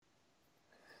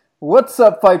What's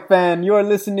up, fight fan? You're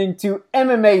listening to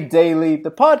MMA Daily,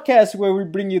 the podcast where we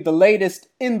bring you the latest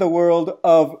in the world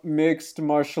of mixed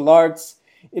martial arts.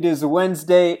 It is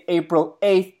Wednesday, April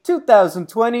 8th,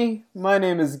 2020. My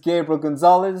name is Gabriel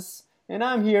Gonzalez, and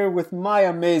I'm here with my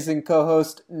amazing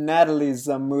co-host, Natalie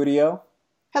Zamudio.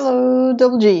 Hello,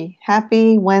 Double G.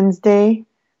 Happy Wednesday.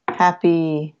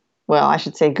 I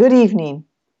should say good evening.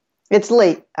 It's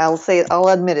late. I'll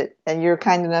admit it. And you're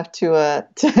kind enough to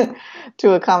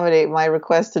accommodate my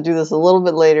request to do this a little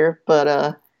bit later.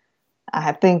 But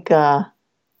I think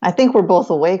we're both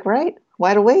awake, right?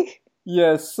 Wide awake?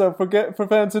 Yes. So for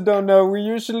fans who don't know, we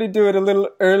usually do it a little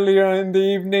earlier in the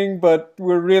evening, but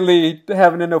we're really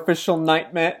having an official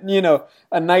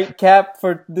a nightcap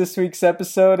for this week's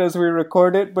episode as we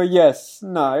record it. But yes,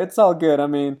 it's all good. I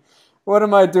mean, what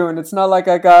am I doing? It's not like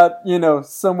I got,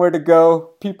 somewhere to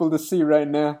go, people to see right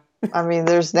now. I mean,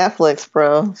 there's Netflix,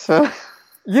 bro. So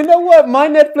you know what? My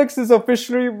Netflix is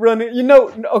officially running.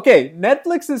 Okay,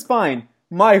 Netflix is fine.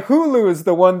 My Hulu is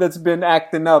the one that's been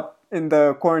acting up in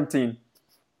the quarantine.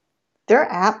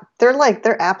 Their app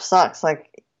sucks.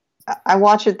 Like, I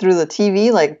watch it through the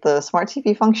TV, like the smart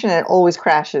TV function, and it always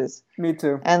crashes. Me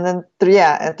too. And then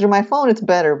through my phone it's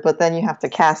better, but then you have to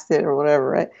cast it or whatever,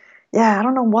 right? Yeah, I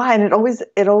don't know why, and it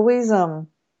always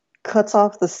cuts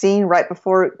off the scene right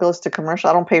before it goes to commercial.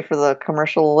 I don't pay for the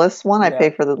commercial list one. I pay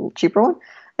for the cheaper one.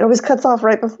 It always cuts off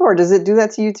right before. Does it do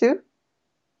that to you too?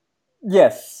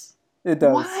 Yes, it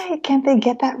does. Why can't they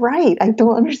get that right? I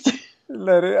don't understand.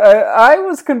 I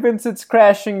was convinced it's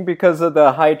crashing because of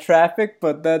the high traffic,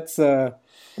 but that's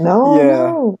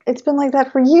No, it's been like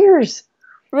that for years.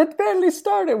 It barely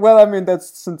started. Well, I mean,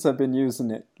 that's since I've been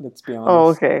using it. Let's be honest. Oh,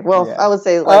 okay. Well, yeah. I would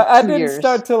say like I 2 didn't years.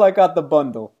 start till I got the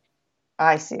bundle.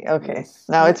 I see. Okay.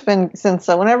 Now it's been since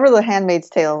whenever The Handmaid's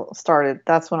Tale started.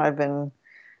 That's when I've been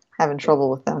having trouble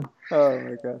with them. Oh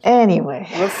my gosh. Anyway,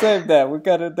 let's save that. We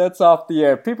got it. That's off the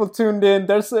air. People tuned in.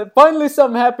 There's finally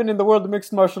something happened in the world of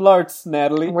mixed martial arts,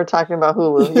 Natalie. We're talking about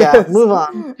Hulu. Yes. Yeah, move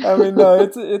on. I mean, no,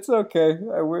 it's okay.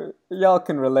 Y'all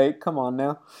can relate. Come on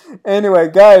now. Anyway,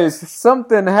 guys,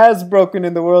 something has broken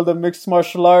in the world of mixed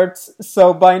martial arts.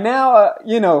 So by now,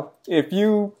 if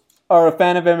you are a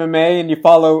fan of MMA and you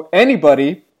follow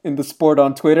anybody in the sport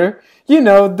on Twitter, you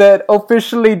know that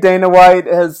officially Dana White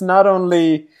has not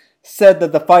only said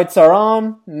that the fights are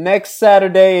on next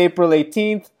Saturday, April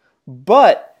 18th,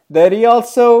 but that he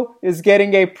also is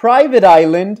getting a private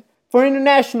island for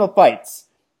international fights.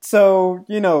 So,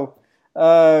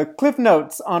 cliff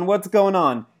notes on what's going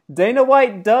on. Dana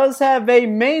White does have a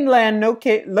mainland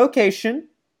location,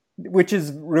 which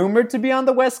is rumored to be on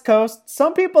the West Coast.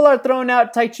 Some people are throwing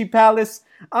out Taichi Palace.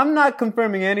 I'm not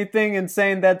confirming anything and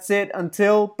saying that's it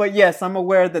but yes, I'm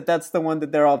aware that that's the one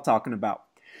that they're all talking about.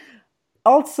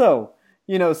 Also,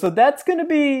 so that's going to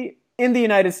be in the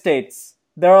United States.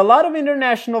 There are a lot of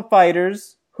international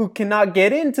fighters who cannot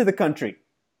get into the country.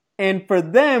 And for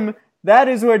them, that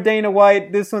is where Dana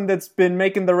White, this one that's been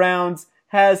making the rounds,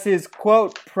 has his,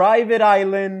 quote, private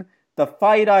island, the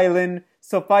Fight Island.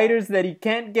 So fighters that he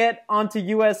can't get onto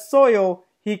U.S. soil,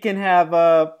 he can have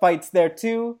fights there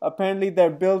too. Apparently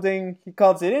they're building, he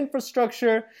calls it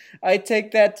infrastructure. I take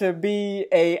that to be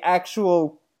a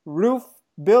actual roof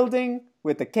building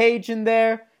with a cage in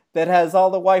there that has all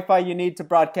the Wi-Fi you need to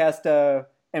broadcast a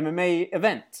MMA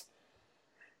event.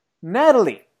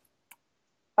 Natalie,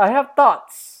 I have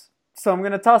thoughts, so I'm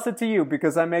going to toss it to you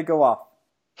because I may go off.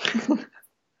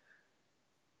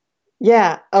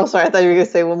 Yeah. Oh, sorry. I thought you were going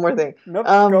to say one more thing. Nope,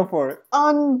 go for it.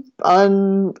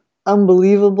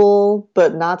 Unbelievable,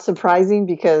 but not surprising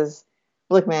because,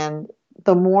 look, man,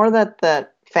 the more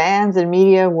that fans and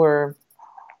media were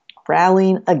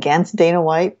rallying against Dana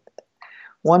White,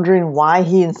 wondering why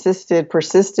he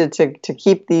persisted to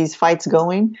keep these fights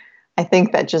going, I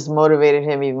think that just motivated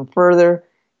him even further.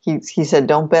 He said,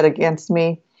 "Don't bet against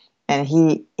me," and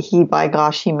he by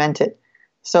gosh, he meant it.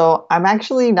 So I'm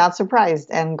actually not surprised.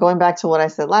 And going back to what I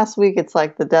said last week, it's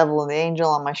like the devil and the angel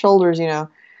on my shoulders.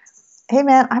 Hey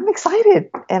man, I'm excited,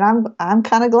 and I'm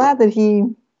kind of glad that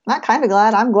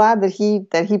I'm glad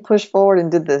that he pushed forward and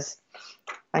did this.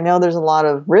 I know there's a lot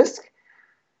of risk.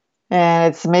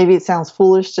 And maybe it sounds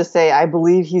foolish to say I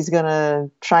believe he's gonna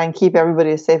try and keep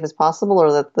everybody as safe as possible,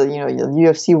 or that the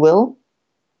UFC will.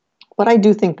 But I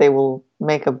do think they will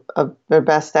make their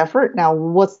best effort. Now,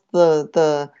 what's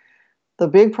the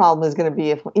big problem is going to be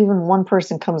if even one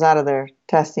person comes out of there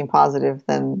testing positive,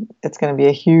 then it's going to be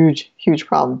a huge, huge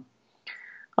problem.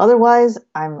 Otherwise,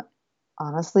 I'm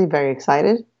honestly very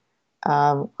excited.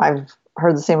 I've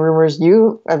heard the same rumors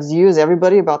as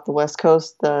everybody about the West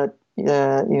Coast, the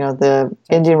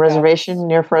Indian reservation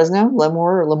near Fresno,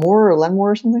 Lemoore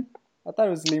or something. I thought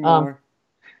it was Lee Um, Moore.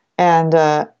 and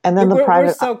then the We're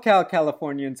private, SoCal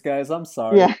Californians, guys. I'm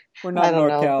sorry. yeah, We're I not don't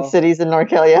know the NorCal. cities in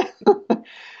NorCal, yeah.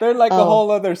 They're like a um,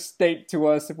 whole other state to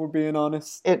us, if we're being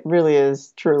honest. it really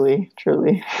is, truly,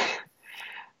 truly.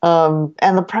 And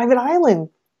the private island,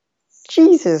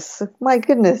 Jesus, my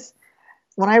goodness.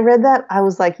 When I read that, I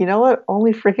was like, you know what?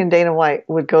 Only freaking Dana White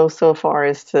would go so far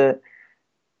as to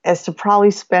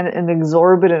probably spend an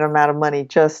exorbitant amount of money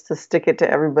just to stick it to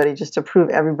everybody, just to prove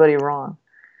everybody wrong.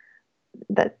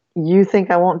 That you think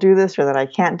I won't do this or that I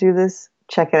can't do this,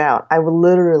 check it out. I would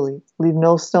literally leave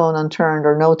no stone unturned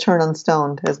or no turn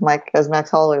unstoned, as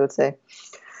Max Holloway would say,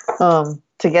 to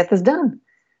get this done.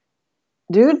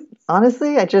 Dude,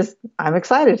 honestly, I'm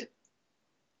excited.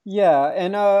 Yeah,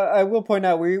 and I will point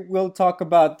out we will talk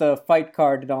about the fight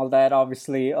card and all that.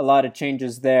 Obviously, a lot of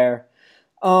changes there.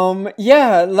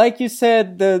 Yeah, like you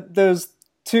said, there's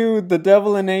two, the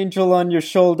devil and angel on your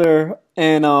shoulder,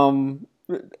 and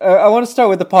I want to start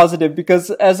with the positive because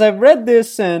as I've read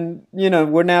this, and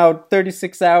we're now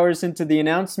 36 hours into the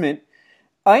announcement.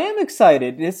 I am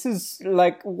excited. This is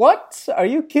like, what? Are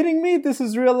you kidding me? This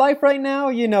is real life right now?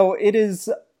 It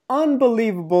is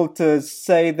unbelievable to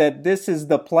say that this is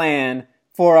the plan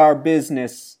for our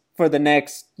business for the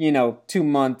next, 2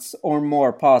 months or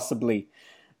more, possibly.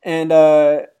 And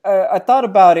I thought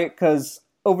about it because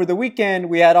over the weekend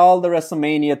we had all the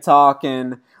WrestleMania talk,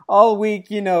 and all week,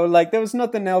 like there was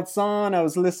nothing else on. I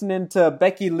was listening to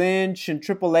Becky Lynch and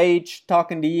Triple H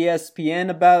talking to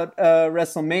ESPN about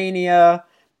WrestleMania.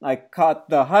 I caught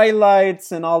the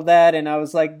highlights and all that, and I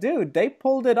was like, dude, they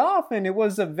pulled it off, and it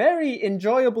was a very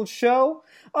enjoyable show.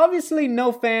 Obviously,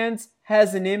 no fans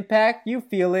has an impact. You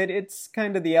feel it. It's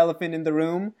kind of the elephant in the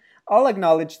room. I'll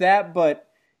acknowledge that, but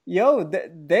yo,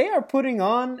 they are putting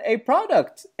on a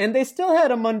product, and they still had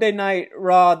a Monday Night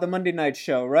Raw, the Monday Night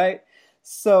Show, right?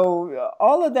 So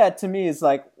all of that to me is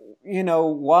like,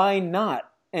 why not?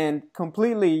 And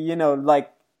completely,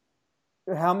 like,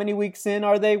 how many weeks in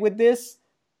are they with this?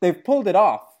 They've pulled it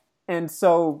off. And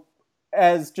so,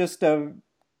 as just a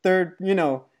third,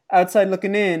 outside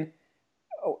looking in,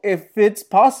 if it's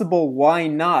possible, why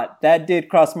not? That did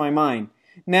cross my mind.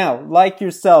 Now, like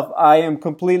yourself, I am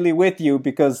completely with you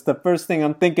because the first thing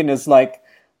I'm thinking is like,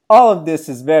 all of this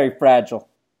is very fragile.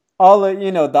 All of,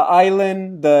 the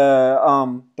island,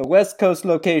 the West Coast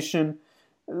location,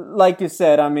 like you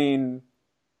said, I mean,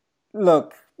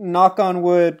 look, knock on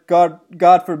wood, God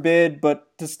forbid,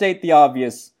 but to state the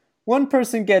obvious, one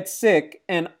person gets sick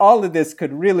and all of this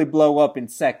could really blow up in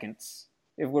seconds,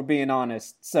 if we're being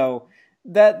honest. So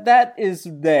that is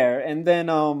there. And then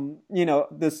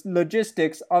this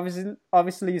logistics,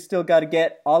 obviously you still got to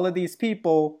get all of these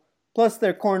people plus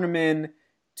their cornermen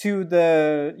to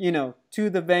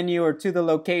the venue or to the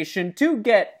location to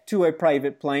get to a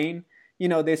private plane.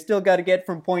 They still got to get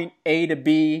from point A to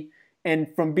B, and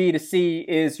from B to C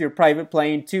is your private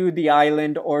plane to the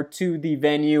island or to the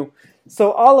venue.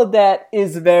 So all of that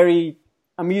is very,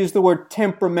 I'm going to use the word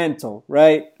temperamental,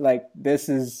 right? Like there's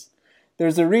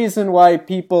a reason why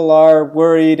people are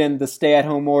worried and the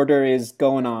stay-at-home order is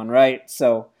going on, right?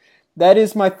 So that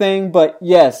is my thing. But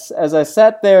yes, as I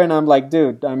sat there and I'm like,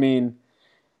 dude, I mean,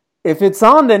 if it's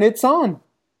on, then it's on.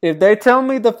 If they tell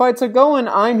me the fights are going,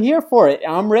 I'm here for it.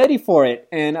 I'm ready for it.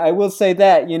 And I will say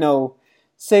that,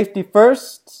 safety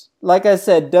first. Like I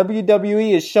said,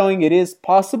 WWE is showing it is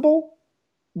possible.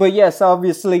 But yes,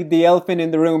 obviously, the elephant in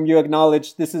the room, you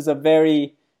acknowledge this is a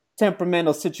very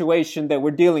temperamental situation that we're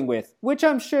dealing with, which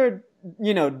I'm sure,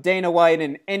 Dana White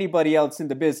and anybody else in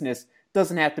the business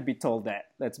doesn't have to be told that.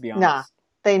 Let's be honest. Nah,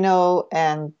 they know.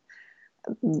 And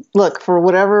look, for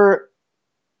whatever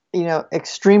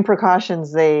extreme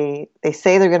precautions they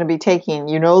say they're going to be taking,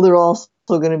 they're also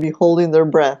going to be holding their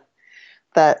breath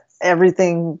that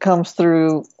everything comes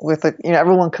through with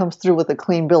everyone comes through with a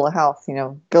clean bill of health,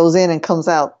 goes in and comes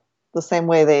out the same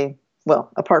way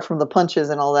apart from the punches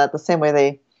and all that, the same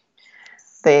way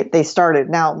they started.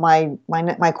 Now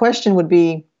my question would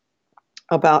be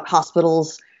about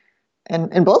hospitals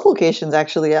and in both locations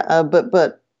actually,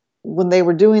 but when they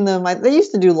were doing them, they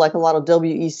used to do like a lot of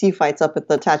WEC fights up at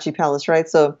the Tachi Palace, right?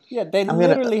 So yeah, they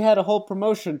literally had a whole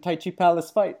promotion, Tachi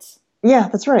Palace Fights. Yeah,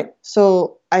 that's right.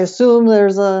 So I assume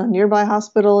there's a nearby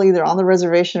hospital either on the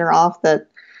reservation or off that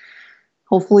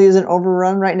hopefully isn't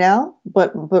overrun right now.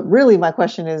 But really, my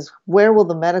question is, where will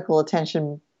the medical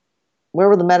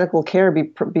care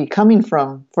be coming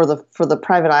from for the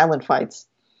private island fights?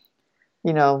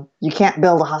 You can't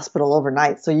build a hospital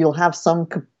overnight, so you'll have some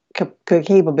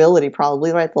capability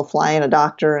probably, right? They'll fly in a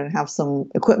doctor and have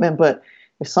some equipment, but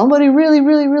if somebody really,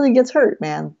 really, really gets hurt,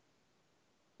 man,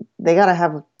 they got to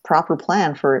have a proper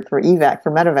plan for evac,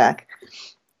 for medevac.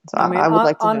 So I mean, I would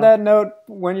like to on know. that note,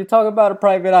 when you talk about a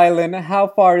private island, how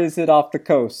far is it off the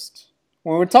coast?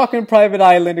 When we're talking private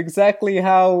island, exactly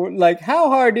how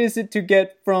hard is it to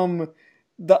get from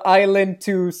the island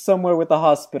to somewhere with a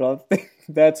hospital? I think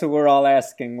that's what we're all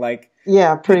asking. Like,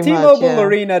 Yeah, the pretty much. T-Mobile Yeah.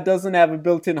 Arena doesn't have a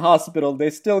built-in hospital.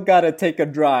 They still gotta take a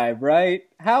drive, right?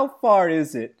 How far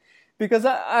is it? Because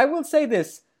I will say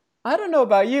this. I don't know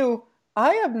about you.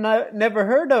 I have never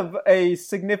heard of a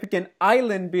significant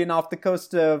island being off the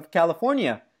coast of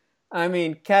California. I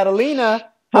mean,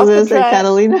 Catalina, I was gonna say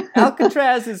Catalina.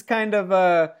 Alcatraz is kind of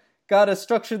got a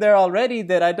structure there already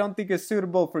that I don't think is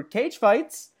suitable for cage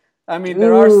fights. I mean,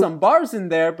 there are Dude, some bars in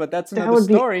there, but that's that another would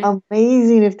be story.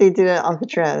 amazing if they did it at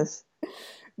Alcatraz.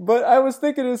 But I was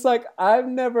thinking, it's like, I've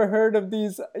never heard of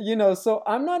these, so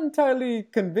I'm not entirely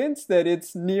convinced that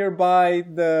it's nearby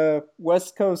the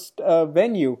West Coast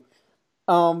venue.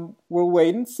 We'll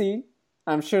wait and see.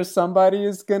 I'm sure somebody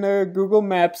is gonna Google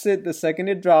Maps it the second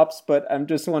it drops, but I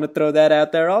just want to throw that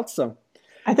out there also.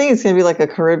 I think it's gonna be like a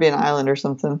Caribbean island or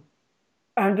something.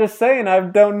 I'm just saying, I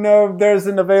don't know if there's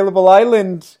an available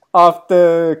island off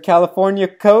the California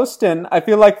coast, and I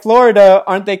feel like Florida,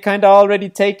 aren't they kind of already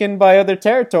taken by other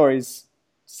territories?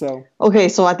 So, Okay,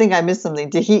 so I think I missed something.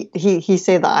 Did he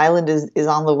say the island is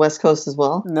on the West Coast as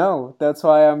well? no, that's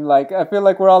why I'm like, I feel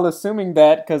like we're all assuming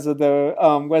that because of the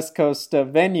West Coast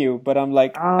venue, but I'm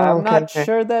like, Oh, I'm okay, not okay.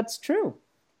 sure that's true.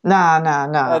 Nah, nah, I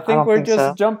nah. I think don't we're think just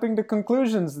so. jumping to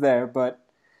conclusions there, but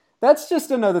that's just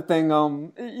another thing.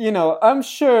 I'm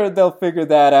sure they'll figure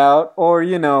that out, or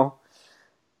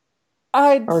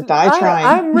Or die trying.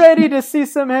 I'm ready to see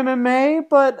some MMA,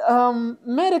 but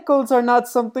medicals are not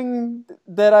something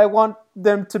that I want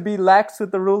them to be lax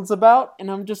with the rules about,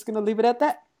 and I'm just gonna leave it at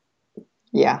that.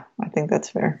 Yeah, I think that's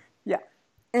fair. Yeah.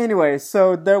 Anyway,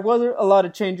 so there was a lot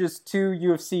of changes to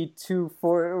UFC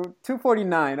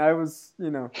 249. I was,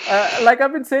 like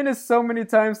I've been saying this so many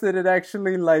times that it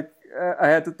actually, like, I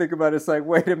had to think about it. It's like,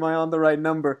 wait, am I on the right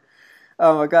number?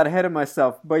 I got ahead of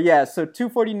myself. But yeah, so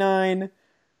 249,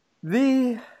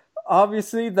 the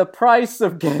obviously the price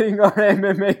of getting our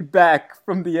MMA back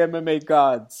from the MMA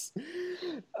gods.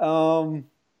 Um,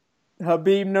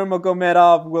 Habib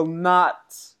Nurmagomedov will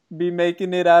not be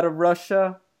making it out of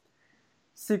Russia.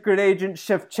 Secret Agent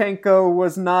Shevchenko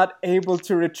was not able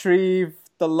to retrieve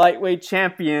the lightweight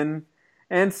champion.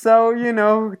 And so,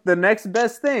 the next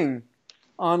best thing,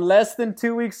 on less than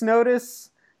 2 weeks' notice,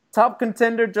 top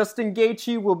contender Justin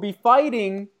Gaethje will be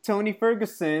fighting Tony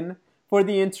Ferguson for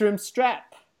the interim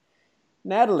strap.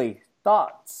 Natalie,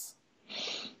 thoughts?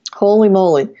 Holy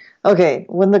moly. Okay,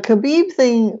 when the Khabib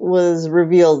thing was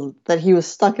revealed that he was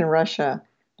stuck in Russia,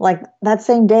 like that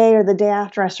same day or the day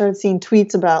after, I started seeing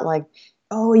tweets about like,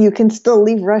 oh, you can still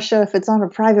leave Russia if it's on a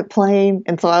private plane.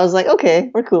 And so I was like,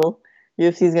 okay, we're cool.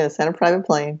 UFC is going to send a private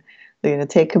plane. They're going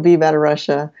to take Khabib out of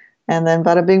Russia, and then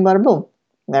bada bing, bada boom.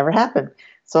 Never happened.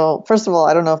 So first of all,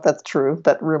 I don't know if that's true,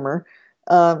 that rumor.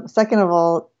 Second of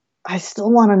all, I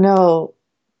still want to know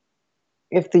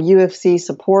if the UFC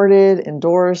supported,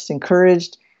 endorsed,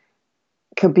 encouraged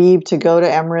Khabib to go to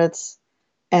Emirates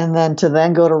and then to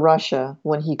go to Russia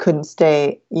when he couldn't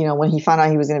stay, when he found out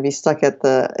he was going to be stuck at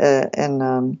the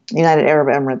in United Arab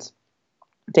Emirates.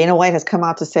 Dana White has come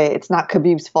out to say it's not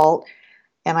Khabib's fault,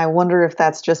 and I wonder if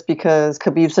that's just because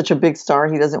Khabib's such a big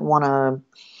star, he doesn't want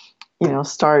to,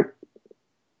 start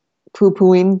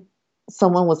poo-pooing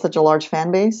someone with such a large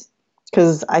fan base.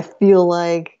 Because I feel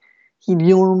like he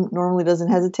normally doesn't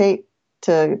hesitate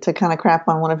to kind of crap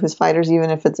on one of his fighters, even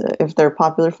if they're a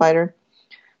popular fighter.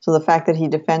 So the fact that he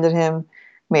defended him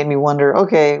made me wonder,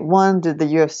 okay, one, did the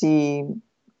UFC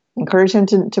encourage him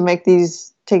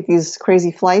to take these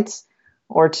crazy flights?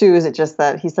 Or two, is it just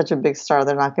that he's such a big star,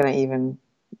 they're not going to even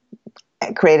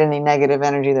create any negative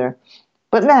energy there?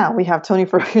 But now we have Tony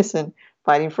Ferguson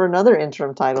fighting for another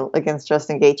interim title against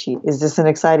Justin Gaethje. Is this an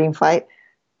exciting fight?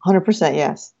 100%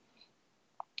 yes.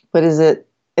 But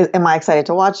am I excited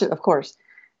to watch it? Of course.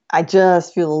 I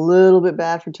just feel a little bit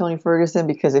bad for Tony Ferguson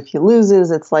because if he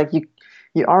loses, it's like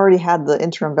you already had the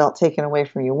interim belt taken away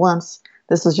from you once.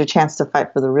 This was your chance to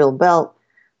fight for the real belt.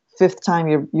 Fifth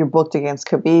time you're booked against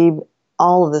Khabib.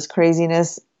 All of this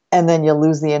craziness, and then you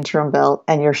lose the interim belt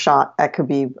and you're shot at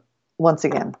Khabib once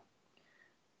again.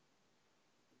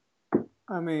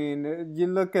 I mean, you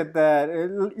look at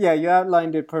that. Yeah, you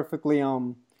outlined it perfectly.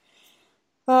 I'm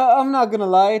not gonna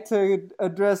lie. To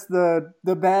address the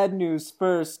bad news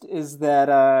first, is that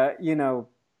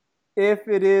if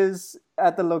it is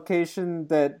at the location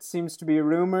that seems to be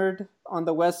rumored on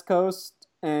the West Coast,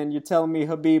 and you tell me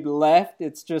Habib left,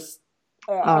 it's just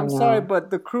Oh I'm sorry, no.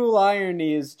 but the cruel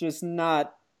irony is just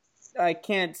not. I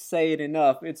can't say it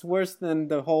enough. It's worse than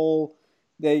the whole.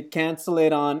 They cancel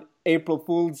it on April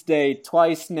Fool's Day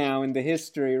twice now in the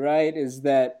history, right? Is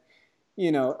that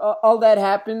all that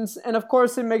happens, and of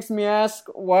course it makes me ask,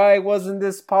 why wasn't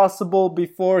this possible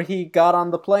before he got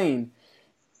on the plane?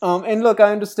 And look,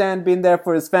 I understand being there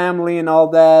for his family and all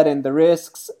that and the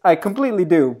risks. I completely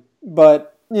do.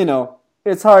 But,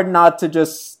 it's hard not to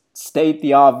just state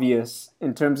the obvious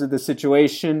in terms of the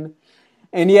situation.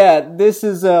 And yeah, this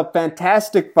is a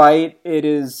fantastic fight. It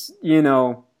is,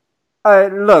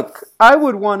 look, I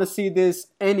would want to see this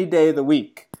any day of the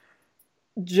week.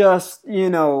 Just,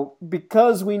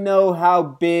 because we know how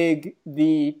big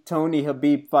the Tony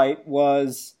Habib fight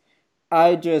was.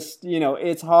 I just,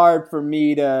 it's hard for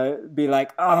me to be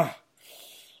like,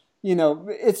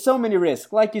 it's so many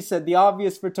risks. Like you said, the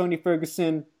obvious for Tony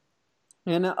Ferguson,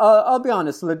 and I'll be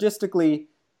honest, logistically,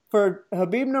 for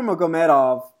Habib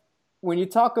Nurmagomedov, when you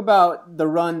talk about the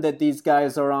run that these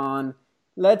guys are on,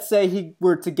 let's say he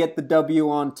were to get the W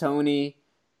on Tony,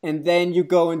 and then you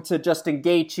go into Justin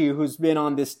Gaethje, who's been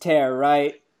on this tear,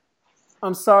 right?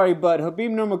 I'm sorry, but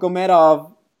Habib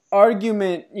Nurmagomedov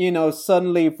argument,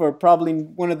 suddenly for probably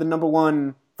one of the number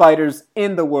one fighters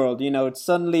in the world.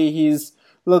 Suddenly he's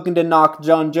looking to knock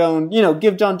John Jones,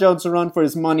 give John Jones a run for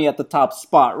his money at the top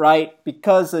spot, right?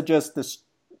 Because of just the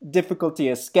difficulty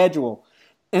of schedule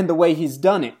and the way he's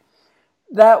done it.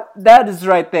 That is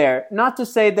right there. Not to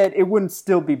say that it wouldn't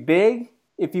still be big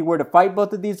if he were to fight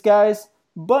both of these guys,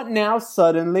 but now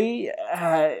suddenly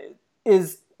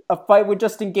is a fight with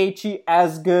Justin Gaethje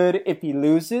as good if he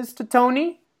loses to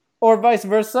Tony? Or vice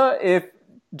versa, if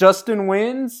Justin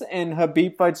wins and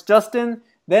Habib fights Justin,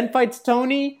 then fights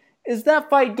Tony, is that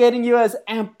fight getting you as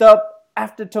amped up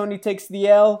after Tony takes the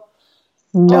L?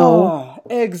 No. Oh,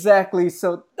 exactly.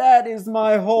 So that is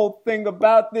my whole thing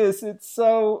about this. It's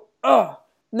so,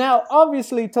 Now,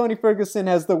 obviously, Tony Ferguson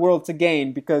has the world to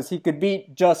gain because he could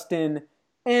beat Justin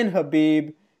and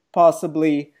Habib,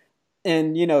 possibly,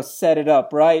 and, set it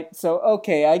up, right? So,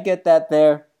 okay, I get that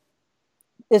there.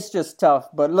 It's just tough.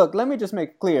 But look, let me just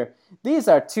make it clear. These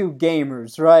are two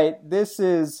gamers, right? This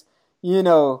is,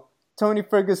 Tony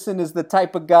Ferguson is the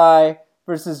type of guy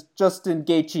versus Justin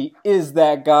Gaethje is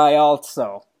that guy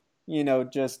also.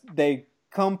 Just they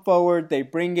come forward, they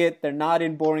bring it, they're not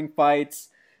in boring fights.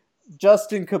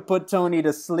 Justin could put Tony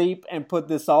to sleep and put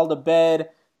this all to bed.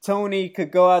 Tony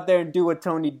could go out there and do what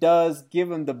Tony does,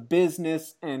 give him the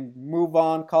business and move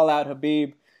on, call out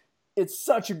Habib. It's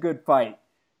such a good fight.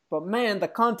 But man, the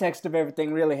context of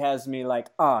everything really has me like,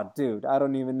 dude, I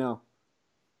don't even know.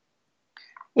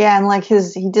 Yeah, and like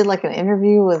he did like an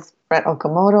interview with Brett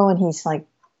Okamoto, and he's like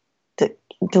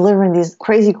delivering these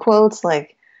crazy quotes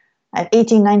like, at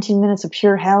 18, 19 minutes of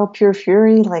pure hell, pure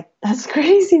fury. Like, that's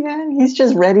crazy, man. He's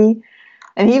just ready.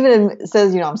 And he even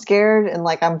says, I'm scared. And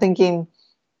like, I'm thinking,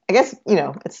 I guess,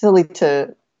 it's silly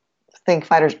to think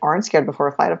fighters aren't scared before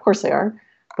a fight. Of course they are.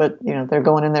 But, they're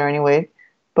going in there anyway.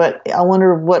 But I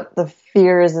wonder what the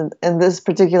fear is in this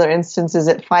particular instance. Is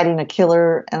it fighting a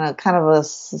killer and a kind of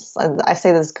I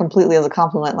say this completely as a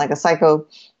compliment, like a psycho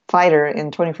fighter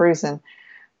in Tony Ferguson?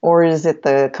 Or is it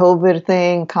the COVID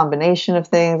thing, combination of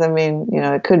things? I mean,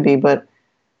 it could be, but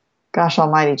gosh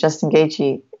almighty, Justin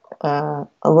Gaethje, a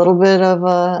little bit of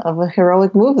a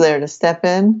heroic move there to step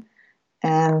in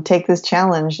and take this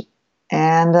challenge.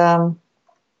 And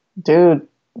dude,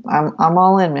 I'm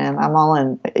all in, man. I'm all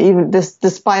in. Even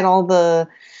despite all the,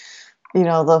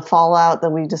 the fallout that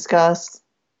we discussed,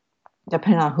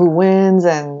 depending on who wins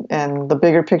and the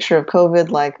bigger picture of COVID,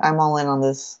 like I'm all in on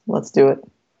this. Let's do it.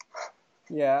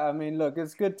 Yeah, I mean, look,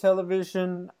 it's good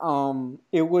television.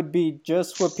 It would be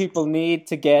just what people need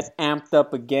to get amped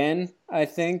up again, I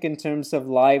think, in terms of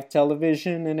live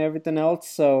television and everything else.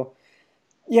 So,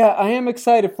 yeah, I am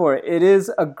excited for it. It is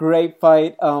a great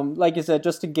fight. Like you said,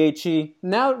 Justin Gaethje.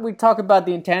 Now we talk about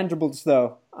the intangibles,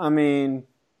 though. I mean,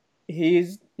 he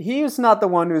is not the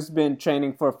one who's been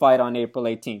training for a fight on April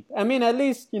 18th. I mean, at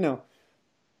least,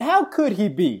 how could he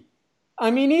be? I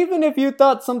mean, even if you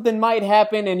thought something might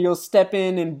happen and you'll step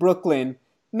in Brooklyn,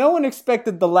 no one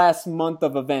expected the last month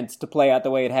of events to play out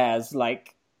the way it has.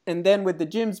 Like, and then with the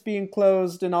gyms being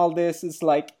closed and all this, it's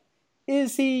like,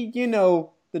 is he,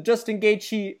 the Justin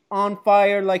Gaethje on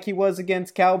fire like he was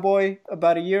against Cowboy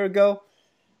about a year ago?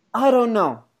 I don't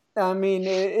know. I mean,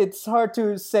 it's hard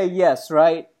to say yes,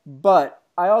 right? But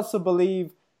I also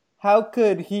believe, how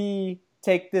could he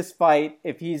take this fight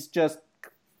if he's just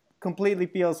completely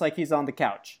feels like he's on the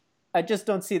couch? I just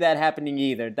don't see that happening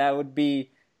either. That would be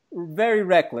very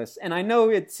reckless. And I know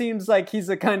it seems like he's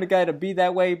the kind of guy to be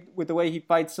that way with the way he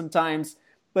fights sometimes,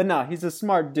 But no, he's a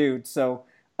smart dude. So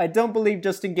I don't believe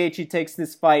Justin Gaethje takes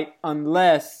this fight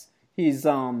unless he's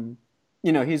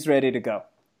he's ready to go.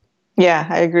 Yeah,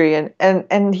 I agree.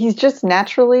 And he's just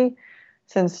naturally,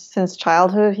 since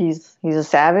childhood, he's a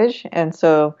savage, and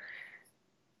so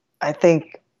I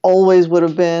think always would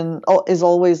have been is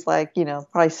always like,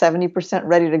 probably 70%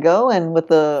 ready to go, and with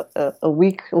a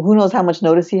week, who knows how much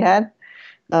notice he had,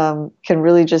 can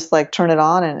really just like turn it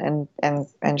on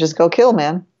and just go kill,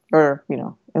 man, or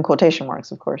in quotation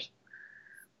marks, of course.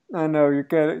 I know you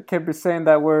can't be saying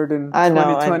that word in I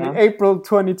know, 2020, April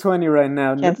 2020 right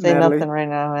now. Can't say Natalie. nothing right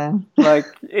now, man. Like,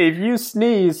 if you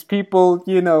sneeze, people,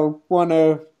 want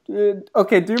to.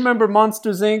 Okay, do you remember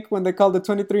Monsters Inc. when they called it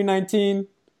 2319?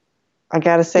 I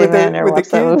gotta say, man, I never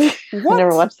watched that movie. What?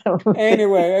 Never watched that movie.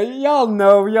 Anyway, y'all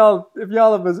know, if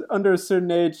y'all have under a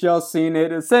certain age, y'all seen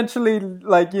it. Essentially,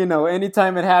 like,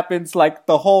 anytime it happens, like,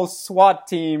 the whole SWAT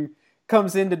team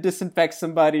comes in to disinfect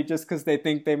somebody just because they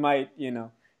think they might,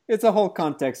 It's a whole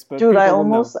context, but dude, I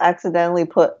almost accidentally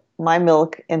put my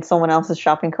milk in someone else's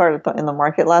shopping cart in the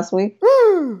market last week.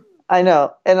 I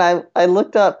know, and I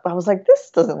looked up. I was like, "This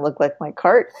doesn't look like my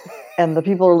cart," and the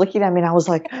people were looking at me, and I was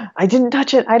like, "I didn't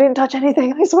touch it. I didn't touch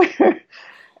anything. I swear."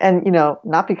 And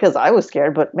not because I was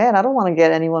scared, but man, I don't want to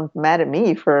get anyone mad at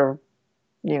me for,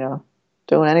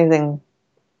 doing anything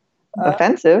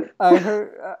offensive.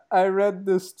 I read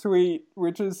this tweet,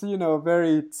 which is, a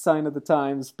very sign of the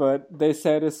times, but they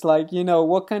said it's like,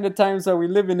 what kind of times are we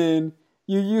living in?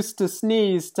 You used to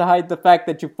sneeze to hide the fact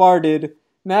that you farted.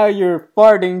 Now you're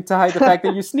farting to hide the fact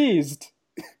that you sneezed.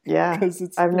 Yeah,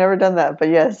 I've never done that, but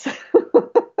yes.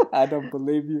 I don't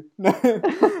believe you.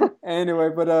 Anyway,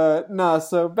 but no,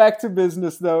 so back to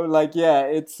business though. Like, yeah,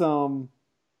 it's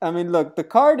I mean, look, the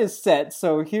card is set,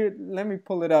 so here, let me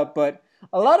pull it up, but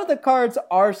a lot of the cards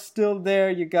are still there.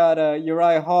 You got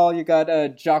Uriah Hall, you got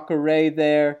Jacare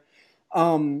there.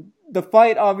 The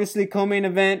fight, obviously, co-main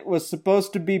event was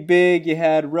supposed to be big. You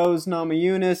had Rose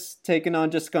Namajunas taking on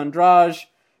Jessica Andrade.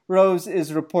 Rose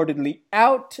is reportedly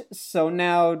out, so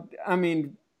now, I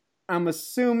mean, I'm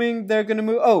assuming they're gonna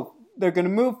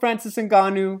move Francis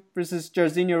Ngannou versus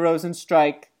Jairzinho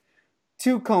Rozenstruik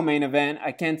to co-main event.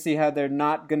 I can't see how they're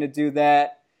not gonna do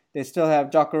that. They still have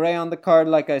Jacare on the card,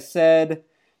 like I said.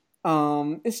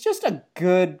 It's just a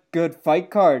good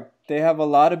fight card. They have a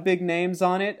lot of big names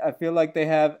on it. I feel like they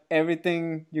have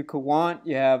everything you could want.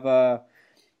 You have,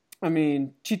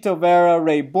 Chito Vera,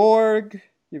 Ray Borg.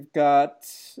 You've got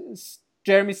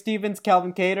Jeremy Stevens,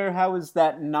 Calvin Kattar. How is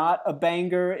that not a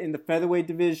banger in the featherweight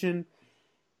division?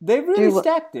 They really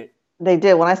stacked it. They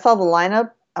did. When I saw the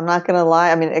lineup, I'm not going to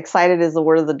lie. I mean, excited is the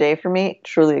word of the day for me.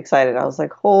 Truly excited. I was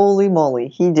like, holy moly,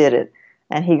 he did it.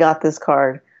 And he got this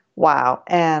card. Wow.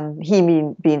 And he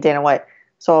being Dana White.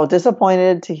 So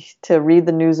disappointed to read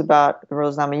the news about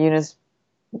Rose Namajunas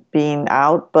being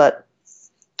out, but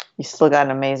you still got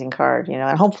an amazing card,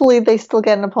 and hopefully they still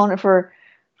get an opponent for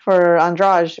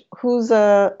Andrade. Who's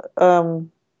Angela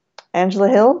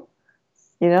Hill?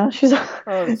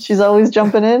 She's always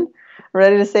jumping in,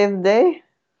 ready to save the day.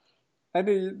 I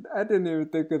didn't even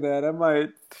think of that. I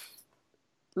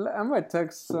might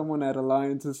text someone at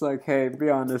Alliance. It's like, hey,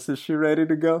 be honest, is she ready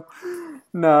to go?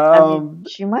 No,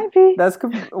 she might be.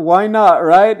 Why not,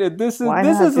 right? This is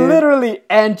dude? Literally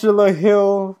Angela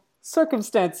Hill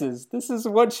circumstances. This is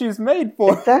what she's made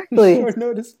for. Exactly. Short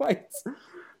notice fights.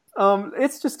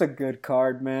 It's just a good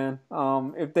card, man.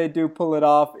 If they do pull it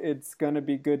off, it's gonna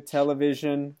be good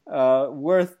television.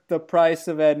 Worth the price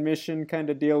of admission kind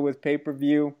of deal with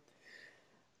pay-per-view.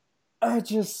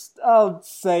 I'll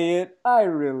say it. I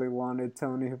really wanted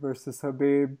Tony versus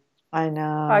Khabib. I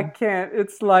know. I can't.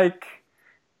 It's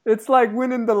like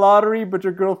winning the lottery, but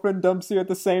your girlfriend dumps you at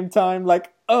the same time.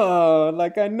 Like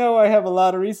I know I have a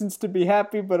lot of reasons to be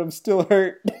happy, but I'm still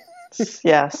hurt.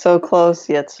 Yeah, so close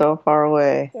yet so far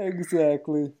away.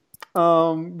 Exactly.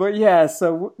 But yeah,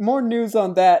 so more news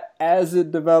on that as it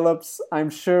develops.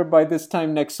 I'm sure by this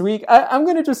time next week. I'm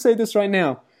gonna just say this right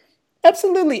now.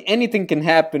 Absolutely anything can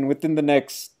happen within the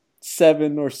next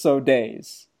 7 or so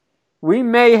days. We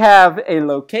may have a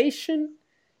location,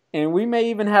 and we may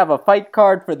even have a fight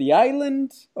card for the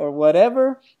island or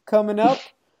whatever coming up.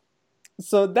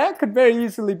 So that could very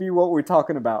easily be what we're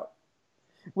talking about.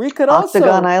 We could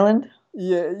Octagon Island?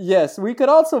 Yes. We could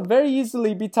also very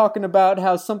easily be talking about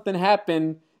how something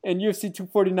happened and UFC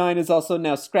 249 is also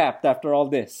now scrapped after all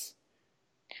this.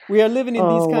 We are living in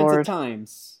these kinds of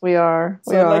times. We are.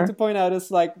 So I'd like to point out,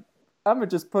 it's like, I'm going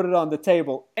to just put it on the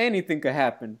table. Anything could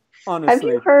happen, honestly. Have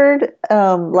you heard,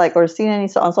 or seen any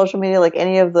on social media,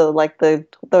 any of the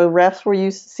refs were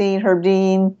you seeing? Herb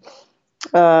Dean,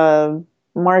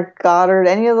 Mark Goddard,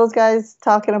 any of those guys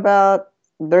talking about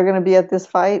they're going to be at this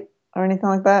fight or anything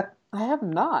like that? I have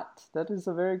not. That is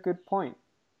a very good point.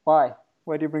 Why?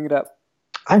 Why do you bring it up?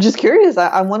 I'm just curious.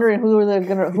 I'm wondering who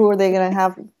are they gonna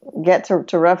have get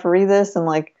to referee this, and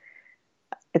like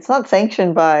it's not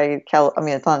sanctioned by I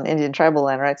mean, it's on Indian tribal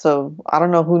land, right? So I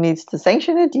don't know who needs to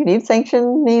sanction it. Do you need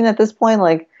sanctioning at this point?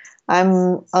 Like,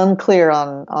 I'm unclear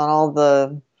on all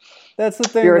the That's the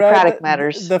thing, right? bureaucratic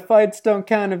matters. The fights don't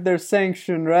count if they're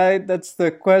sanctioned, right? That's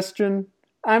the question.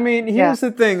 I mean, Yeah. here's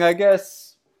the thing, I guess.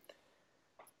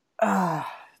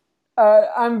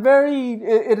 I'm very.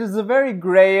 It is a very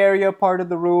gray area part of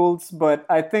the rules, but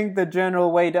I think the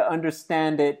general way to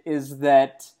understand it is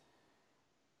that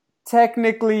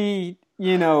technically,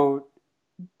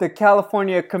 the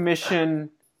California Commission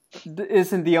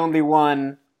isn't the only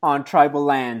one on tribal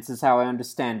lands, is how I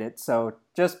understand it. So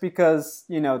just because,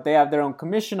 they have their own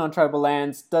commission on tribal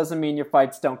lands doesn't mean your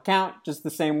fights don't count. Just the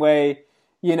same way,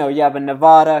 you have a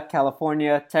Nevada,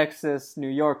 California, Texas, New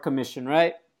York commission,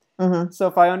 right? Mm-hmm. So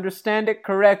if I understand it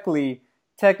correctly,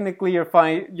 technically your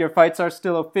fights are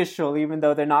still official, even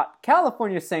though they're not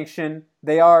California sanctioned.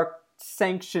 They are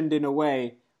sanctioned in a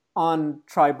way on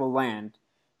tribal land.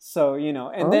 So,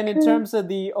 and then in Okay. terms of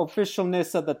the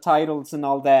officialness of the titles and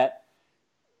all that,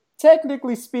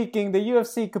 technically speaking, the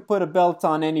UFC could put a belt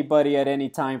on anybody at any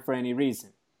time for any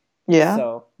reason. Yeah.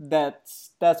 So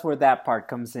that's where that part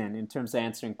comes in terms of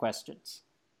answering questions.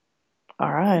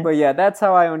 All right. But yeah, that's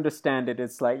how I understand it.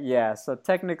 It's like, yeah, so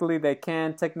technically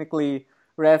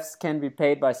refs can be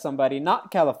paid by somebody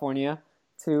not California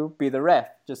to be the ref,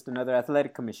 just another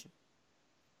athletic commission.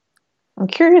 I'm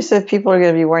curious if people are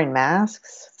going to be wearing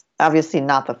masks. Obviously,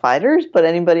 not the fighters, but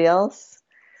anybody else.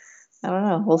 I don't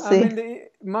know. We'll see. I mean,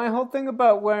 my whole thing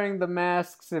about wearing the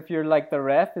masks, if you're like the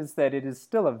ref, is that it is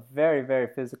still a very, very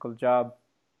physical job.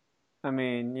 I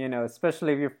mean,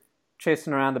 especially if you're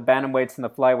chasing around the bantamweights and the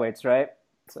flyweights, right?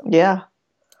 So. Yeah.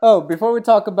 Oh, before we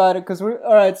talk about it, because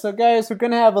all right, so guys, we're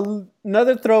going to have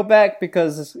another throwback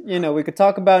because, we could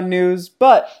talk about news,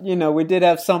 but, we did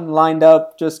have some lined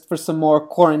up just for some more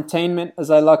quarantainment,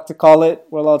 as I like to call it.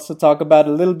 We'll also talk about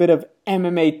a little bit of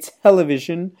MMA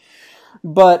television.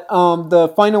 But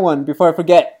the final one, before I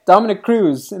forget, Dominic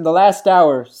Cruz in the last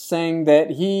hour saying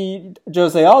that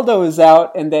Jose Aldo is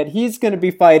out and that he's going to be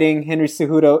fighting Henry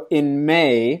Cejudo in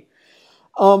May.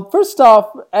 First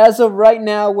off, as of right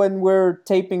now when we're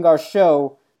taping our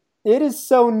show, it is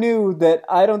so new that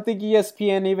I don't think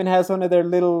ESPN even has one of their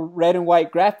little red and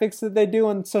white graphics that they do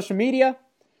on social media.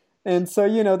 And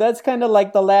so, that's kind of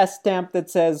like the last stamp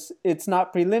that says it's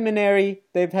not preliminary.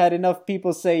 They've had enough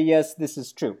people say, yes, this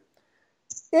is true.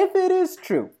 If it is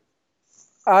true,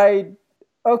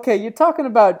 okay, you're talking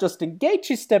about Justin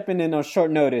Gaethje stepping in on short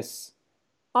notice.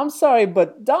 I'm sorry,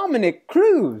 but Dominic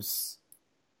Cruz.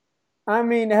 I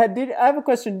mean, I have a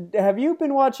question. Have you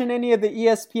been watching any of the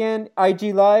ESPN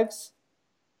IG Lives?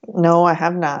 No, I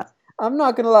have not. I'm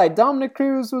not going to lie. Dominic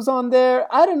Cruz was on there.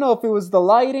 I don't know if it was the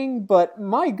lighting, but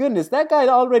my goodness, that guy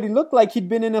already looked like he'd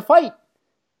been in a fight.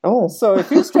 Oh. So if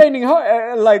he's training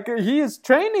like he is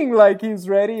training like he's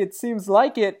ready, it seems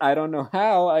like it. I don't know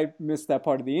how. I missed that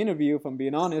part of the interview, if I'm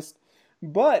being honest.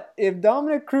 But if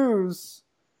Dominic Cruz,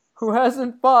 who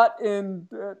hasn't fought in,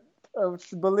 I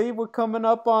believe we're coming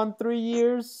up on 3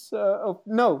 years.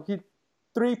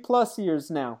 3+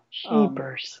 years now.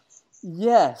 Jeepers.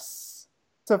 Yes,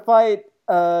 to fight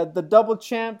the double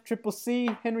champ Triple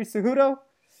C Henry Cejudo.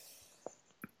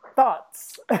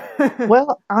 Thoughts?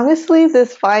 Well, honestly,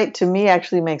 this fight to me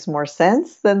actually makes more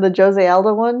sense than the Jose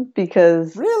Aldo one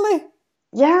because... Really?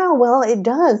 Yeah, well, it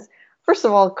does. First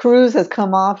of all, Cruz has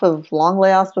come off of long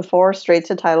layoffs before, straight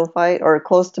to title fight, or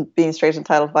close to being straight to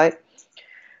title fight.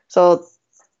 So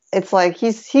it's like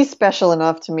he's special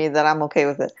enough to me that I'm okay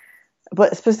with it.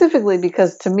 But specifically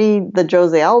because to me, the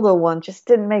Jose Aldo one just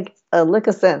didn't make a lick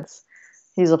of sense.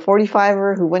 He's a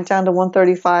 45er who went down to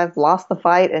 135, lost the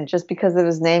fight, and just because of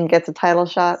his name gets a title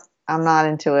shot. I'm not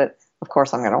into it. Of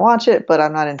course, I'm going to watch it, but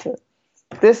I'm not into it.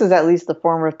 This is at least the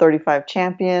former 35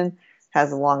 champion,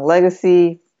 has a long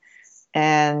legacy,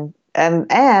 and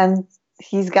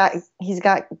he's got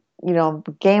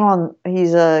game on.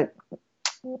 He's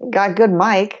got good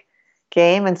mic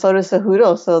game, and so does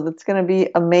Cejudo. So that's going to be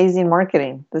amazing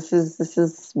marketing. This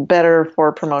is better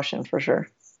for promotion for sure.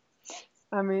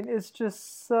 I mean, it's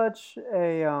just such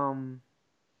a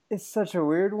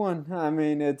weird one. I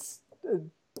mean, it's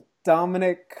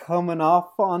Dominic coming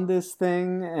off on this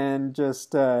thing and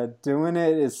just doing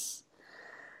it is,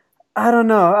 I don't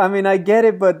know. I mean, I get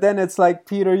it, but then it's like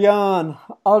Peter Yan,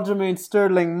 Aljamain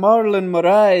Sterling, Marlon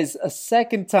Moraes a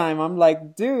second time. I'm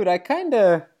like, dude, I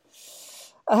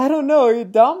I don't know,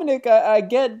 Dominic. I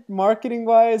get marketing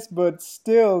wise, but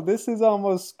still, this is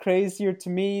almost crazier to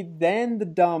me than the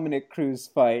Dominic Cruz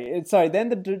fight. Sorry, than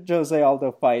the Jose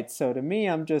Aldo fight. So to me,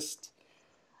 I'm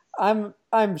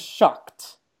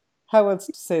shocked. How else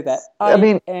to say that? I I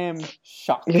mean, am you're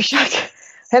shocked. shocked.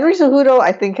 Henry Cejudo,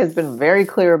 I think, has been very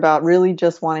clear about really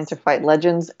just wanting to fight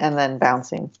legends and then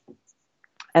bouncing.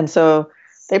 And so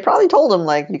they probably told him,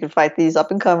 like, you could fight these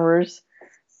up and comers,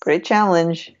 great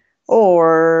challenge,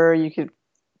 or you could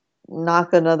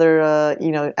knock another,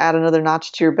 add another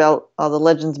notch to your belt, the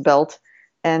Legends belt,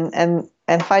 and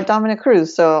fight Dominic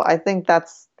Cruz. So I think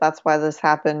that's why this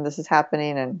happened. This is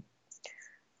happening, and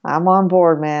I'm on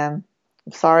board, man.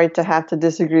 I'm sorry to have to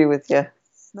disagree with you.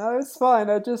 No, it's fine.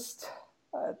 I'm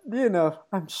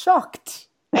shocked.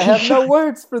 I have no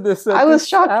words for this at I was this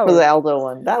shocked for the hour. Aldo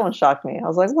one. That one shocked me. I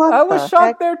was like, what I was the shocked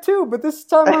heck? there too, but this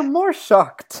time I'm more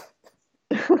shocked.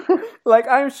 Like,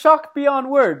 I'm shocked beyond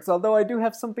words, although I do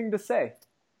have something to say.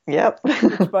 Yep.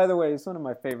 Which, by the way, is one of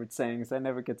my favorite sayings. I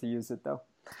never get to use it, though.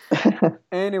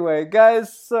 Anyway,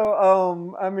 guys,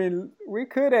 so, we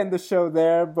could end the show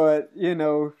there, but,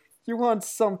 you want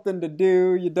something to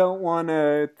do, you don't want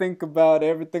to think about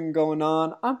everything going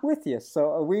on, I'm with you.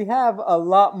 So we have a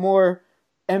lot more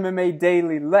MMA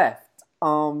Daily left.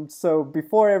 So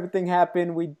before everything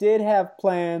happened, we did have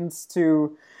plans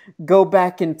to go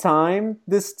back in time.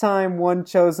 This time, one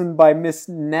chosen by Miss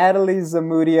Natalie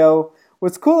Zamudio.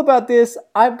 What's cool about this,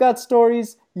 I've got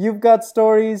stories, you've got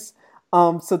stories.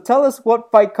 So tell us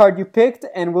what fight card you picked,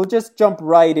 and we'll just jump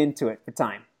right into it for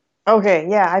time. Okay,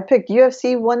 yeah, I picked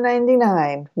UFC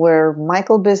 199, where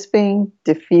Michael Bisping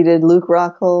defeated Luke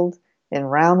Rockhold in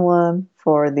round one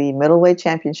for the middleweight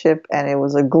championship, and it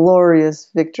was a glorious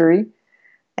victory.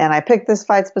 And I picked this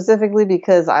fight specifically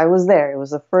because I was there. It was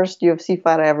the first UFC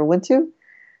fight I ever went to,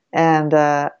 and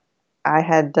I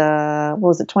had,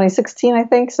 2016, I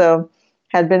think, so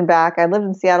had been back. I lived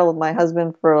in Seattle with my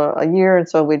husband for a year, and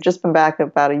so we'd just been back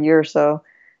about a year or so,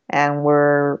 and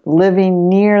we're living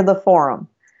near the Forum.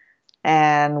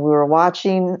 And we were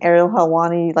watching Ariel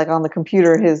Helwani, like on the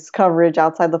computer, his coverage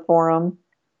outside the Forum.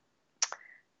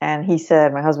 And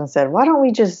my husband said, why don't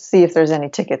we just see if there's any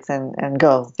tickets and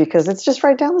go? Because it's just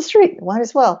right down the street. Might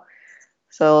as well.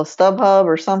 So StubHub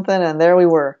or something, and there we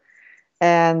were.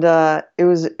 And it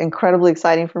was incredibly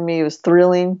exciting for me. It was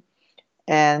thrilling.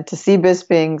 And to see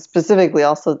Bisping, specifically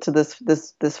also to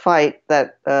this fight,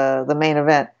 that the main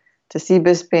event, to see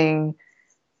Bisping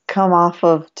come off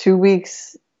of 2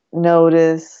 weeks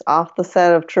notice, off the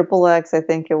set of Triple X, I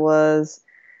think it was,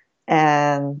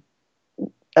 and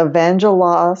avenge a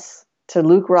loss to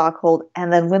Luke Rockhold,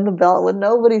 and then win the belt when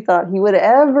nobody thought he would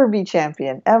ever be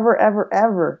champion. Ever, ever,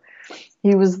 ever.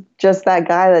 He was just that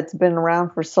guy that's been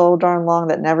around for so darn long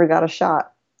that never got a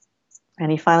shot. And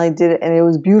he finally did it, and it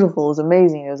was beautiful. It was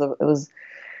amazing. It was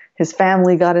his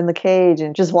family got in the cage,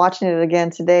 and just watching it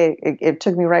again today, it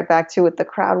took me right back to it. The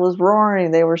crowd was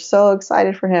roaring. They were so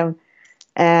excited for him.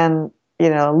 And,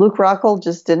 Luke Rockhold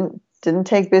just didn't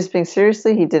take Bisping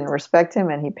seriously. He didn't respect him,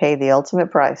 and he paid the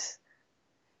ultimate price.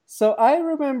 So I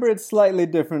remember it slightly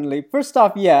differently. First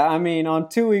off, on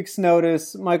 2 weeks'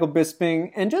 notice, Michael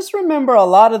Bisping, and just remember a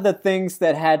lot of the things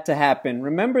that had to happen.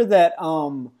 Remember that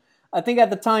I think at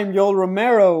the time Yoel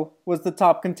Romero was the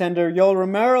top contender. Yoel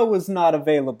Romero was not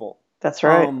available. That's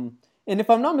right. And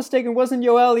if I'm not mistaken, wasn't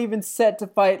Yoel even set to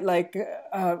fight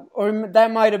or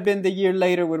that might have been the year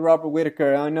later with Robert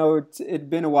Whittaker. I know it'd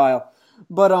been a while.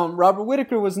 But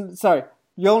Yoel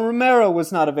Romero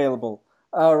was not available.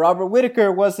 Robert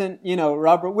Whittaker wasn't,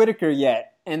 Robert Whittaker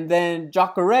yet. And then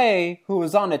Jacare, who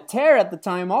was on a tear at the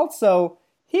time also,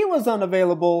 he was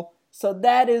unavailable. So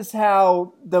that is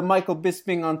how the Michael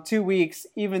Bisping on 2 weeks,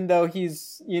 even though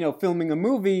he's, filming a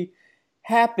movie,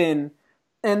 happened.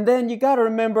 And then you got to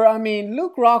remember,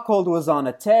 Luke Rockhold was on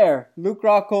a tear. Luke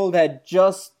Rockhold had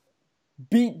just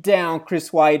beat down Chris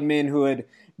Weidman, who had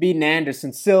beaten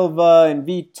Anderson Silva and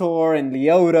Vitor and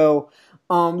Lyoto.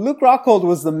 Luke Rockhold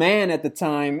was the man at the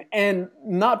time, and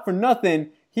not for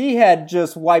nothing, he had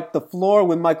just wiped the floor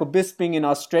with Michael Bisping in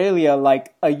Australia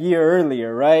like a year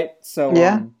earlier, right? So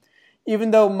yeah.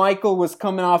 Even though Michael was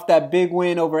coming off that big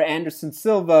win over Anderson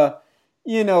Silva,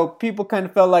 people kind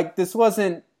of felt like this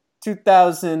wasn't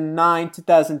 2009,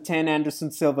 2010 Anderson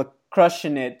Silva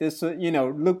crushing it. This was,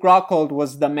 Luke Rockhold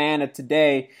was the man of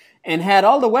today and had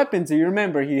all the weapons. You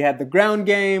remember, he had the ground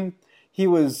game. He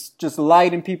was just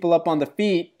lighting people up on the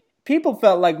feet. People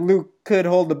felt like Luke could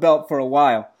hold the belt for a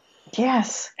while.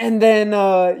 Yes. And then,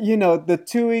 the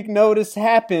 2 week notice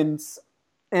happens.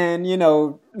 And,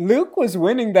 Luke was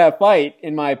winning that fight,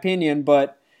 in my opinion.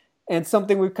 And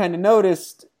something we've kind of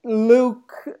noticed,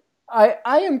 Luke,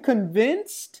 I am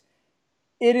convinced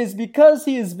it is because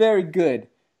he is very good.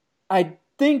 I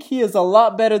think he is a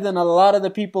lot better than a lot of the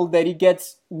people that he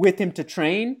gets with him to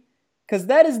train. Because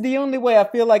that is the only way I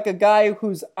feel like a guy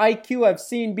whose IQ I've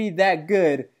seen be that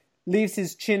good leaves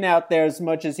his chin out there as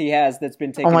much as he has that's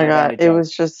been taken advantage of. Oh my God, it was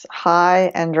just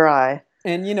high and dry.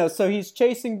 And, so he's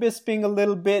chasing Bisping a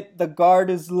little bit. The guard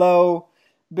is low.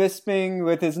 Bisping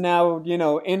with his now,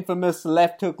 infamous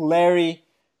left hook Larry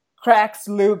cracks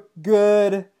Luke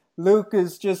good. Luke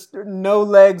is just no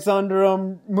legs under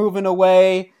him, moving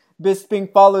away.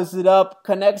 Bisping follows it up,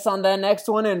 connects on that next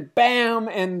one, and bam!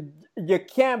 And you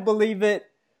can't believe it,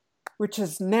 which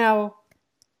is now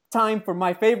time for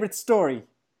my favorite story.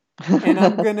 And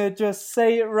I'm going to just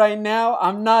say it right now.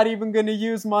 I'm not even going to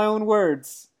use my own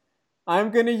words.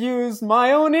 I'm going to use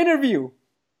my own interview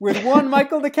with one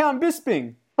Michael the Count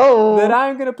Bisping that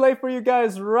I'm going to play for you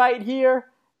guys right here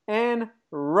and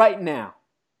right now.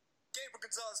 Gabriel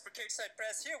Gonzalez for Cageside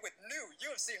Press here with new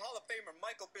UFC Hall of Famer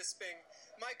Michael Bisping.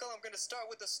 Michael, I'm going to start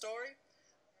with a story.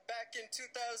 Back in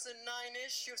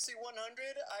 2009-ish, UFC 100,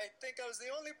 I think I was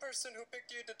the only person who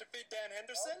picked you to defeat Dan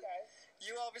Henderson. Okay.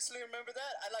 You obviously remember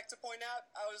that. I'd like to point out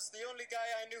I was the only guy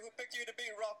I knew who picked you to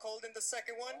beat Rockhold in the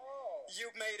second one. Oh.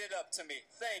 You made it up to me.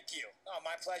 Thank you. Oh,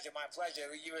 my pleasure, my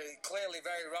pleasure. You were clearly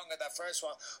very wrong at that first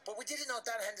one. But we didn't know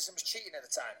Dan Henderson was cheating at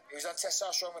the time. He was on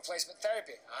testosterone replacement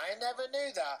therapy. I never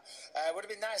knew that. Would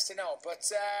have been nice to know. But,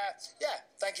 yeah,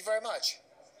 thank you very much.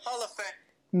 Hall of Fame.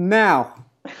 Now,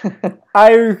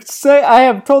 I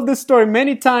have told this story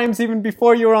many times even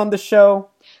before you were on the show.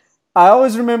 I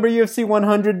always remember UFC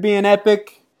 100 being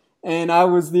epic, and I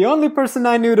was the only person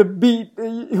I knew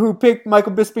who picked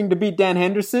Michael Bisping to beat Dan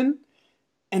Henderson.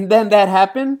 And then that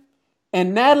happened.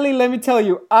 And Natalie, let me tell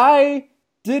you, I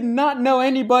did not know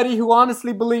anybody who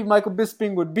honestly believed Michael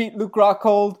Bisping would beat Luke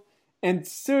Rockhold. And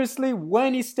seriously,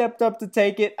 when he stepped up to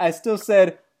take it, I still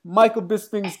said, Michael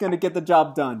Bisping's going to get the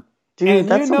job done. Dude, and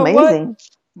that's amazing. What?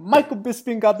 Michael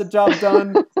Bisping got the job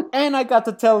done, and I got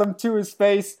to tell him to his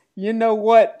face, you know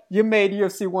what? You made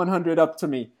UFC 100 up to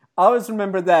me. I always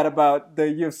remember that about the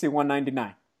UFC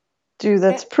 199. Dude,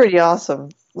 that's pretty awesome.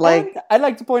 And I'd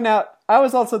like to point out, I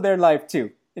was also there live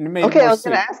too. And it made okay, I was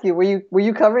going to ask you, were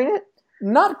you covering it?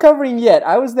 Not covering yet.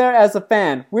 I was there as a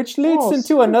fan, which leads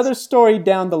into another story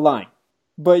down the line.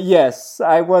 But yes,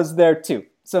 I was there too.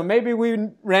 So maybe we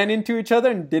ran into each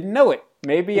other and didn't know it.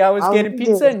 Maybe I was getting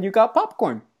pizza and you got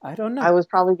popcorn. I don't know. I was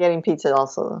probably getting pizza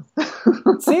also.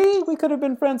 See, we could have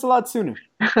been friends a lot sooner.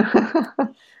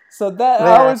 So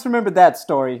I always remember that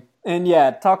story. And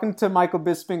yeah, talking to Michael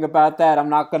Bisping about that, I'm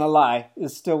not going to lie,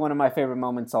 is still one of my favorite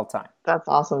moments all time. That's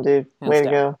awesome, dude. Way to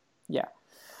go. Yeah.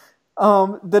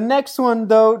 The next one,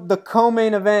 though, the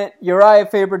co-main event, Uriah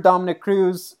Faber, Dominick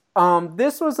Cruz.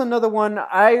 This was another one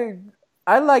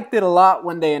I liked it a lot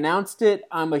when they announced it.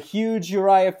 I'm a huge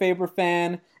Uriah Faber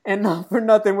fan. And not for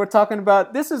nothing, we're talking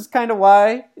about, this is kind of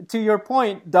why, to your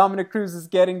point, Dominick Cruz is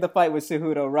getting the fight with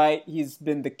Cejudo, right? He's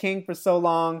been the king for so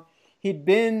long. He'd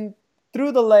been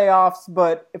through the layoffs,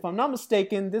 but if I'm not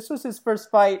mistaken, this was his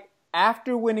first fight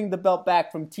after winning the belt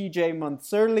back from TJ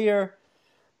months earlier.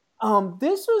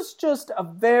 This was just a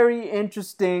very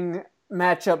interesting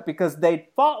matchup because they'd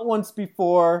fought once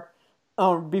before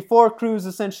Cruz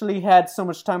essentially had so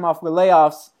much time off with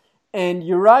layoffs, and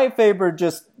Uriah Faber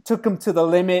just took him to the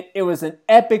limit. It was an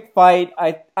epic fight.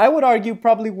 I would argue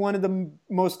probably one of the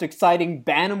most exciting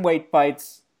bantamweight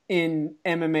fights in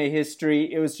MMA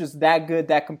history. It was just that good,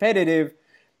 that competitive.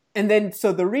 And then,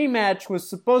 so the rematch was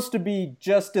supposed to be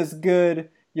just as good.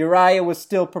 Uriah was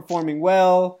still performing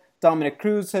well. Dominick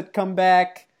Cruz had come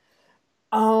back.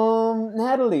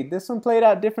 Natalie, this one played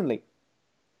out differently.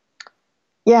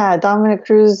 Yeah, Dominick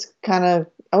Cruz kind of,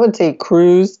 I wouldn't say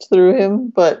cruised through him,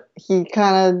 but he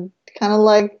kind of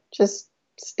like just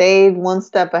stayed one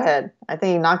step ahead. I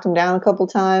think he knocked him down a couple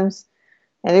times,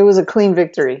 and it was a clean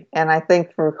victory. And I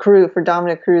think for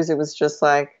Dominick Cruz, it was just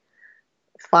like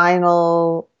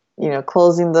final,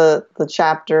 closing the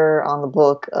chapter on the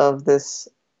book of this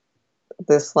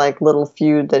like little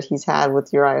feud that he's had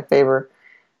with Uriah Faber.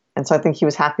 And so I think he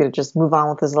was happy to just move on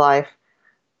with his life.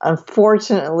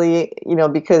 Unfortunately,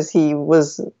 because he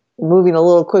was moving a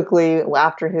little quickly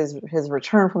after his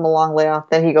return from a long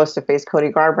layoff, then he goes to face Cody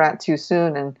Garbrandt too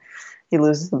soon and he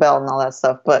loses the belt and all that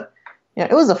stuff. But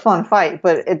it was a fun fight,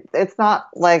 but it's not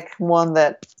like one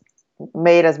that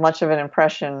made as much of an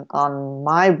impression on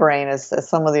my brain as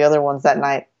some of the other ones that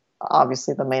night.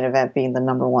 Obviously, the main event being the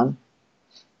number one.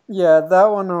 Yeah, that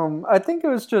one, I think it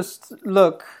was just,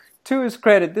 look, to his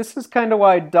credit, this is kind of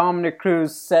why Dominick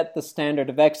Cruz set the standard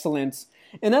of excellence.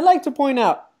 And I'd like to point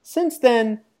out, since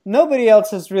then, nobody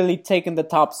else has really taken the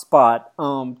top spot.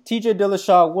 TJ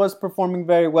Dillashaw was performing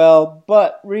very well,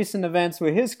 but recent events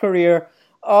with his career,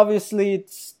 obviously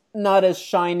it's not as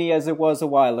shiny as it was a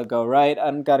while ago, right?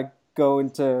 I don't got to go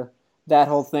into that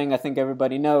whole thing. I think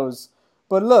everybody knows.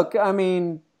 But look, I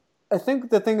mean, I think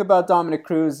the thing about Dominick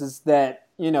Cruz is that,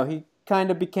 he kind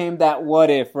of became that what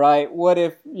if, right? What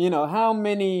if, how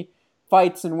many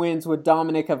fights and wins would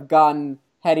Dominic have gotten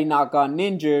had he not gotten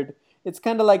injured? It's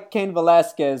kind of like Cain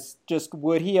Velasquez. Just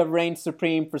would he have reigned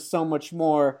supreme for so much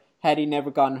more had he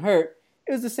never gotten hurt?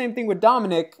 It was the same thing with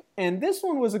Dominic, and this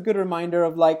one was a good reminder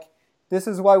of this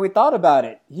is why we thought about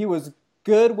it. He was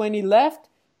good when he left.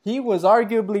 He was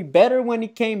arguably better when he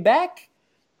came back.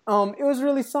 It was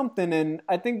really something, and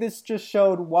I think this just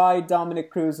showed why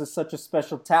Dominick Cruz is such a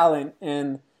special talent,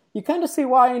 and you kind of see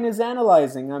why in his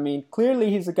analyzing. I mean,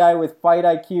 clearly he's a guy with fight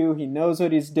IQ. He knows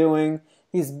what he's doing.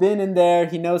 He's been in there.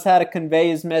 He knows how to convey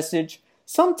his message.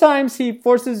 Sometimes he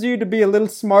forces you to be a little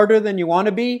smarter than you want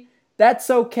to be. That's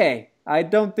okay. I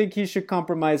don't think he should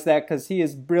compromise that because he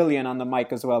is brilliant on the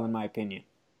mic as well, in my opinion.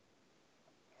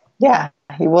 Yeah,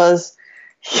 he was.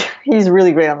 He's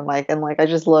really great on the mic, and I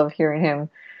just love hearing him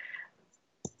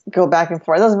go back and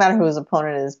forth. It doesn't matter who his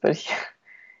opponent is, but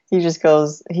he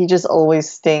just always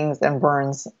stings and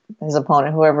burns his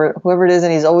opponent, whoever it is,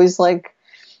 and he's always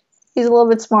he's a little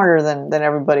bit smarter than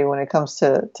everybody when it comes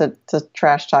to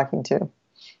trash talking too.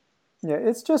 Yeah,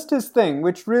 it's just his thing,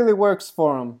 which really works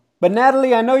for him. But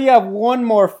Natalie, I know you have one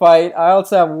more fight. I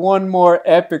also have one more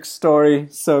epic story,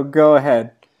 so go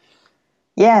ahead.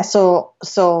 Yeah,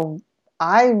 so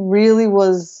I really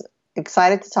was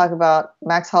excited to talk about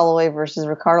Max Holloway versus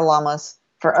Ricardo Lamas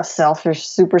for a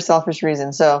super selfish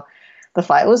reason. So the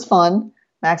fight was fun.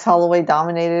 Max Holloway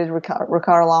dominated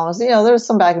Ricardo Lamas. There was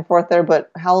some back and forth there,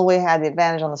 but Holloway had the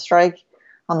advantage on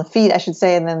the feet, I should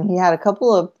say, and then he had a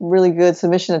couple of really good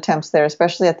submission attempts there,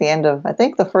 especially at the end of, I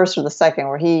think, the first or the second,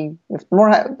 where if there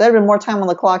had been more time on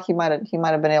the clock, he might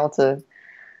have been able to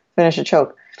finish a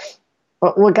choke.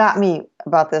 But what got me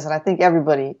about this, and I think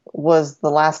everybody, was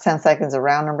the last 10 seconds of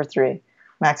round number 3.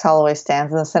 Max Holloway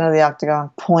stands in the center of the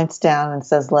octagon, points down, and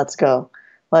says, "Let's go.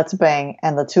 Let's bang."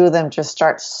 And the two of them just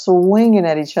start swinging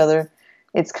at each other.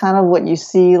 It's kind of what you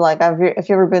see, if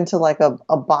you ever been to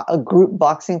a group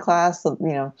boxing class,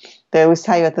 they always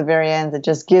tell you at the very end to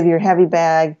just give your heavy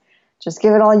bag, just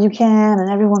give it all you can,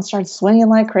 and everyone starts swinging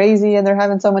like crazy, and they're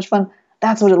having so much fun.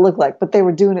 That's what it looked like, but they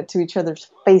were doing it to each other's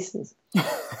faces.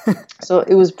 So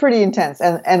it was pretty intense.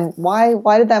 And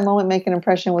why did that moment make an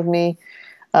impression with me?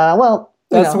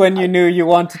 That's when you knew you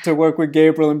wanted to work with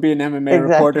Gabriel and be an MMA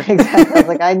reporter. Exactly. I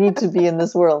was I need to be in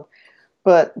this world.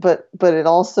 But it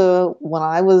also, when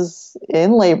I was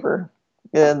in labor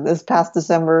this past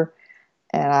December,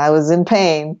 and I was in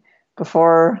pain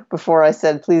before I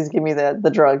said, "Please give me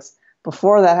the drugs."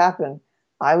 Before that happened,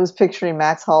 I was picturing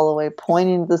Max Holloway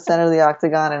pointing to the center of the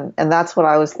octagon, and that's what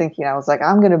I was thinking. I was like,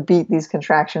 I'm going to beat these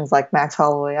contractions like Max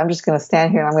Holloway. I'm just going to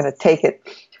stand here and I'm going to take it.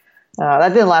 That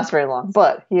didn't last very long,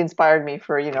 but he inspired me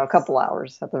for, a couple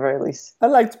hours at the very least. I'd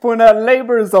like to point out,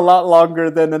 labor is a lot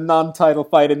longer than a non-title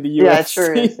fight in the UFC. Yeah, it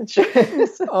sure is. It sure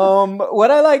is.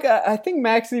 What I think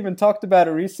Max even talked about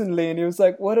it recently, and he was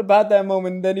like, what about that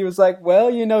moment? And then he was like, well,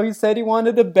 he said he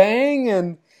wanted to bang,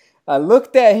 and I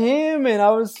looked at him, and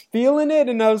I was feeling it,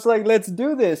 and I was like, let's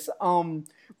do this.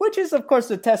 Which is, of course,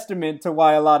 a testament to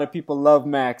why a lot of people love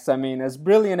Max. I mean, as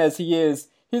brilliant as he is,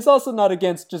 he's also not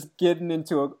against just getting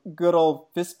into a good old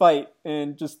fist fight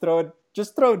and just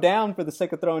throw down for the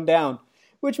sake of throwing down,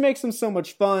 which makes him so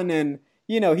much fun. And,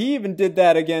 he even did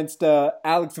that against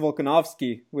Alex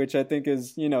Volkanovski, which I think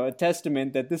is, a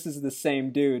testament that this is the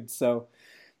same dude. So,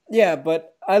 yeah,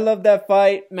 but I love that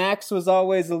fight. Max was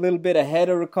always a little bit ahead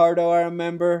of Ricardo, I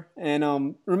remember.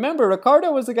 And remember,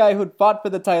 Ricardo was a guy who'd fought for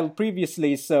the title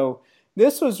previously, so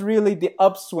this was really the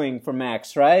upswing for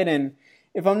Max, right? And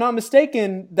if I'm not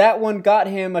mistaken, that one got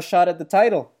him a shot at the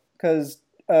title because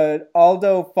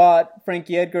Aldo fought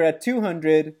Frankie Edgar at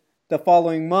 200 the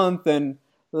following month, and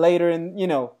later in,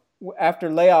 after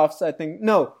layoffs, I think,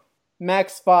 no,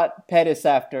 Max fought Pettis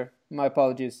after, my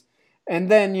apologies.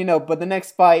 And then, but the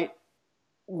next fight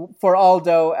for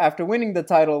Aldo after winning the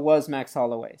title was Max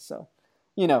Holloway. So,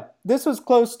 this was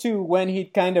close to when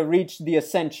he'd kind of reached the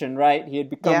ascension, right? He had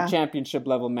become championship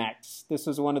level Max. This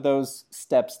was one of those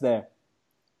steps there.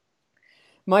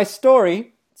 My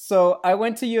story, so I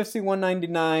went to UFC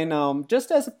 199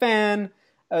 just as a fan.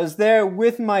 I was there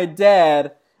with my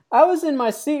dad. I was in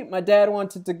my seat. My dad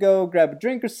wanted to go grab a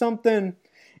drink or something.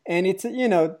 And it's,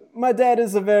 my dad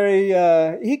is a very,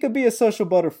 he could be a social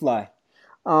butterfly,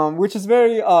 which is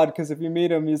very odd because if you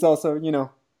meet him, he's also,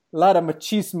 a lot of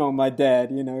machismo, my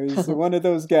dad. He's one of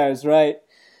those guys, right?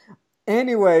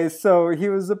 Anyway, so he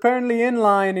was apparently in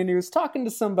line and he was talking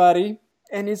to somebody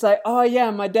and he's like, oh yeah,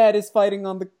 my dad is fighting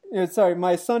on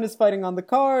my son is fighting on the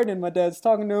card, and my dad's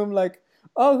talking to him like,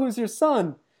 oh, who's your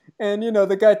son? And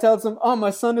the guy tells him, oh, my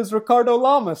son is Ricardo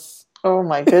Lamas. Oh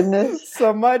my goodness.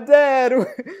 So my dad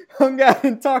hung out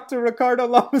and talked to Ricardo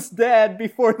Lamas' dad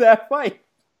before that fight.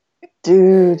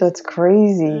 Dude, that's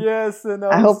crazy. Yes, and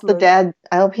I hope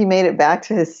he made it back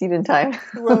to his seat in time.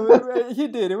 Well, he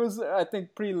did. It was, I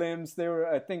think, prelims. They were,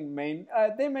 I think, main.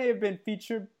 They may have been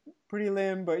featured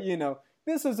prelim, but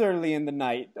this was early in the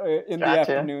night, in the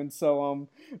afternoon. So,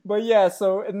 but yeah.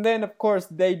 So, and then of course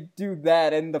they do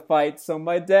that in the fight. So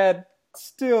my dad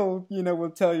still,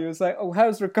 will tell you, it's like, oh,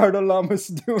 how's Ricardo Lamas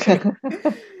doing?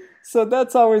 So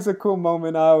that's always a cool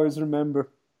moment. I always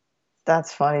remember.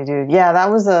 That's funny, dude. Yeah, that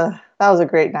was a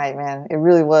great night, man. It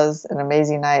really was an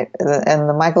amazing night. And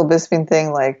the Michael Bisping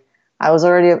thing, like, I was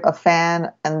already a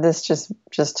fan, and this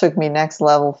just took me next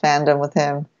level fandom with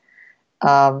him.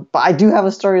 But I do have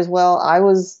a story as well. I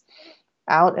was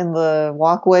out in the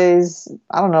walkways,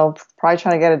 I don't know, probably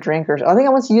trying to get a drink, or I think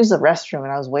I went to use the restroom,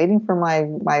 and I was waiting for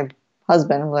my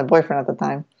husband, my boyfriend at the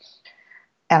time,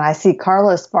 and I see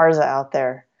Carla Esparza out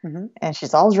there, and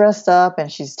she's all dressed up,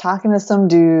 and she's talking to some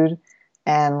dude,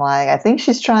 and like I think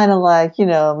she's trying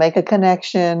to make a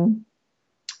connection,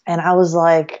 and I was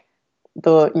like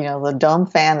the dumb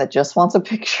fan that just wants a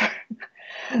picture.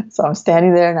 So I'm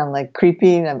standing there and I'm like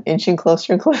creeping, I'm inching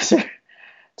closer and closer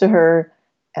to her.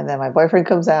 And then my boyfriend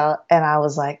comes out and I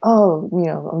was like, oh,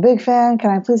 I'm a big fan. Can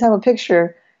I please have a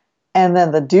picture? And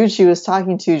then the dude she was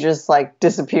talking to just like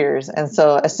disappears. And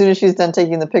so as soon as she's done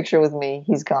taking the picture with me,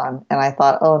 he's gone. And I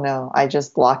thought, oh no, I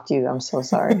just blocked you. I'm so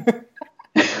sorry.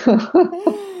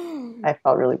 I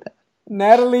felt really bad.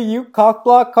 Natalie, you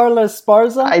cockblocked Carla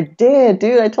Esparza? I did,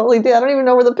 dude. I totally did. I don't even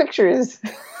know where the picture is.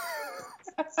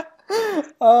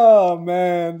 Oh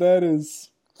man, that is.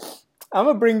 I'm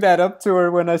gonna bring that up to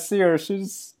her when I see her.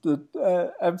 She's. You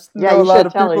should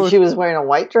tell her. She was wearing a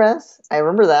white dress. I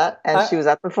remember that, and she was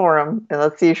at the forum. And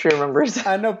let's see if she remembers.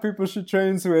 I know people she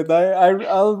trains with.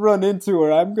 I'll run into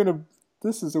her.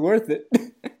 This is worth it.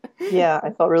 Yeah, I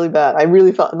felt really bad. I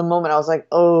really felt in the moment. I was like,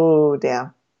 oh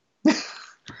damn.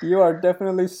 You are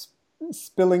definitely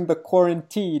spilling the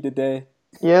quarantine today.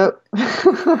 Yep.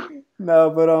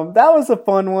 No, but that was a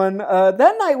fun one.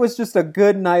 That night was just a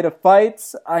good night of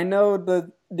fights. I know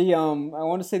the I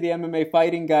want to say the MMA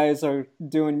fighting guys are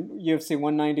doing UFC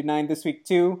 199 this week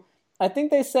too. I think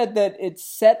they said that it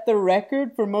set the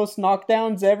record for most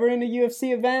knockdowns ever in a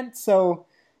UFC event. So,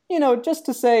 just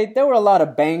to say, there were a lot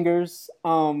of bangers.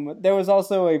 There was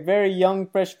also a very young,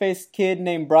 fresh-faced kid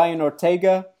named Brian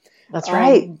Ortega. That's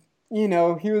right. He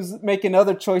was making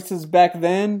other choices back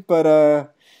then,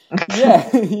 but yeah,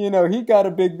 he got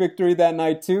a big victory that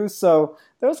night too. So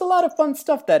there was a lot of fun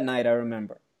stuff that night, I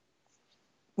remember.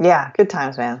 Yeah, good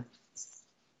times, man.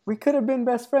 We could have been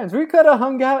best friends. We could have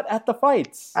hung out at the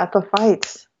fights. At the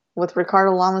fights with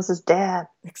Ricardo Lamas' dad.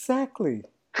 Exactly.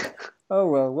 Oh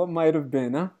well, what might have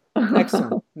been, huh?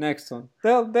 Next one.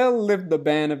 They'll live the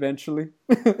ban eventually.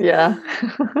 Yeah.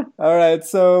 All right,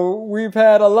 so we've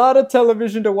had a lot of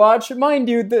television to watch. Mind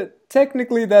you, that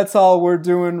technically that's all we're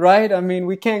doing, right? I mean,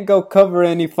 we can't go cover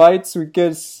any fights. We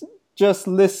just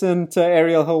listen to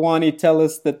Ariel Helwani tell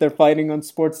us that they're fighting on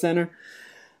SportsCenter.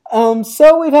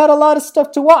 So we've had a lot of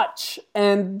stuff to watch.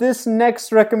 And this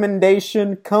next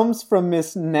recommendation comes from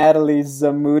Miss Natalie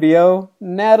Zamudio.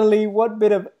 Natalie, what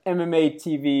bit of MMA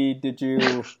TV did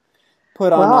you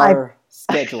put on our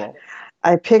schedule?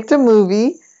 I picked a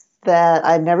movie that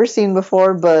I'd never seen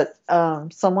before, but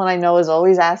someone I know is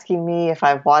always asking me if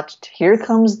I've watched Here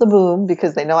Comes the Boom,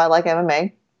 because they know I like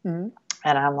MMA. Mm-hmm.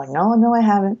 And I'm like, no, I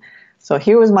haven't. So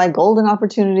here was my golden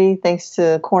opportunity, thanks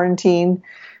to quarantine,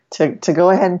 to go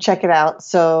ahead and check it out.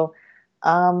 So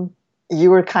you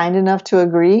were kind enough to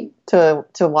agree to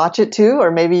watch it too, or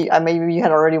maybe you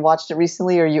had already watched it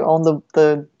recently, or you own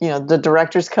the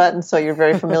director's cut, and so you're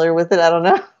very familiar with it. I don't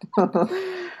know.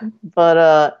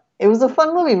 But it was a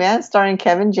fun movie, man, starring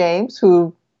Kevin James,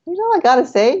 who, I gotta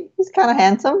say, he's kind of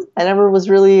handsome. I never was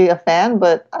really a fan,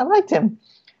 but I liked him.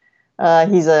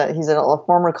 He's a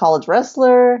former college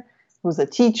wrestler who's a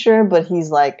teacher, but he's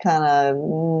like kind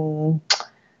of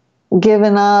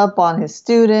given up on his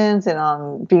students and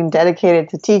on being dedicated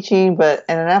to teaching, but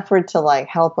in an effort to like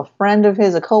help a friend of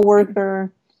his, a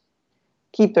coworker,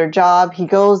 keep their job, he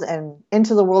goes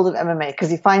into the world of MMA because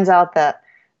he finds out that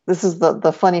this is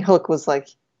the funny hook was like,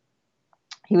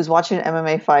 he was watching an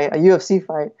MMA fight, a UFC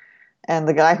fight, and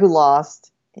the guy who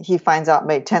lost he finds out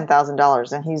made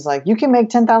 $10,000, and he's like, "You can make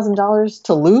 $10,000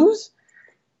 to lose,"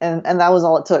 and that was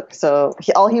all it took. So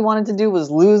all he wanted to do was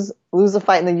lose a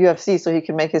fight in the UFC so he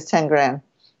could make his 10 grand.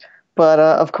 But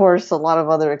of course, a lot of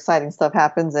other exciting stuff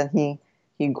happens, and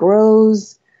he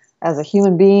grows as a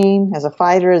human being, as a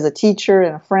fighter, as a teacher,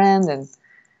 and a friend. And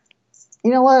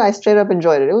you know what? I straight up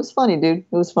enjoyed it. It was funny, dude.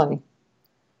 It was funny.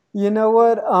 You know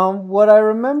what I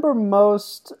remember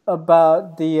most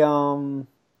about the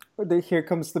Here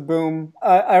Comes the Boom.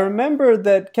 I remember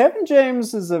that Kevin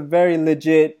James is a very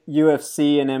legit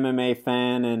UFC and MMA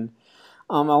fan, and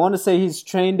I want to say he's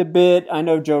trained a bit. I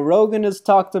know Joe Rogan has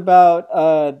talked about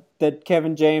that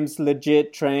Kevin James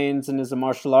legit trains and is a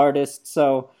martial artist.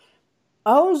 So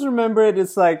I always remember it.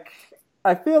 It's like,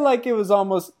 I feel like it was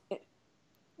almost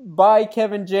by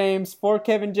Kevin James, for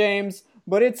Kevin James,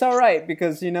 but it's all right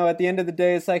because, you know, at the end of the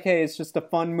day, it's like, hey, it's just a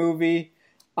fun movie.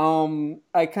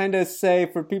 I kind of say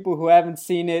for people who haven't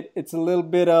seen it, it's a little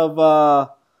bit of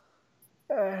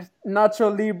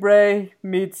Nacho Libre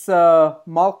meets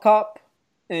Mall Cop,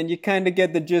 and you kind of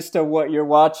get the gist of what you're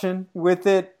watching with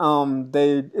it.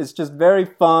 It's just very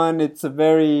fun. It's a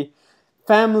very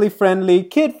family-friendly,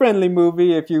 kid-friendly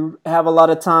movie if you have a lot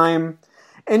of time.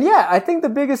 And yeah, I think the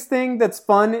biggest thing that's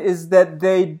fun is that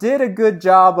they did a good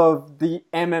job of the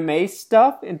MMA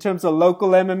stuff in terms of local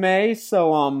MMA.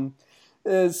 So,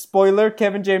 spoiler,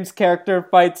 Kevin James' character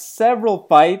fights several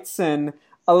fights and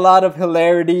a lot of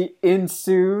hilarity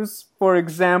ensues. For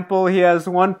example, he has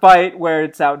one fight where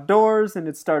it's outdoors and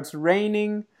it starts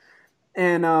raining,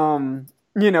 and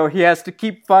you know, he has to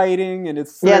keep fighting and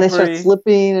it's slippery. Yeah, they start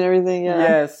slipping and everything. Yeah.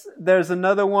 Yes, there's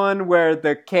another one where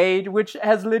the cage, which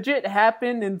has legit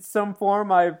happened in some form,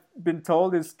 I've been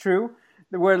told is true,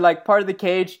 where like part of the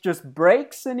cage just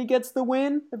breaks and he gets the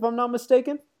win, if I'm not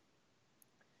mistaken.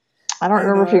 I don't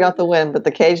remember if he got the win, but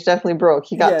the cage definitely broke.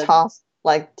 He got tossed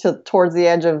like towards the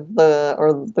edge of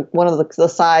one of the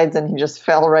sides, and he just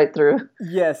fell right through.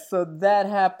 Yes, so that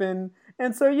happened.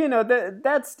 And so, you know,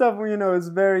 that stuff, you know, is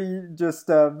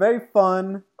very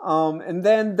fun. And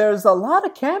then there's a lot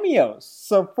of cameos.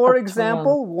 So, for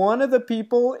example, one of the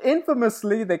people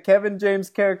infamously that Kevin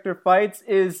James' character fights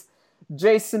is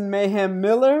Jason Mayhem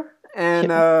Miller. And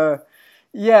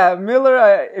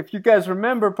Miller, if you guys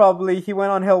remember, probably he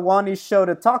went on Helwani's show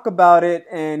to talk about it,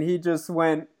 and he just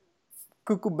went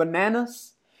cuckoo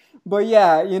bananas. But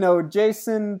yeah, you know,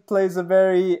 Jason plays a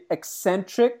very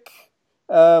eccentric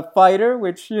fighter,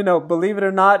 which, you know, believe it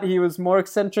or not, he was more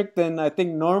eccentric than I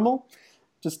think normal,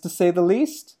 just to say the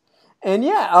least. And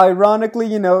yeah, ironically,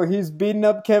 you know, he's beating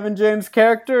up Kevin James'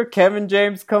 character. Kevin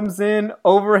James comes in,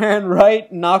 overhand right,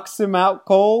 knocks him out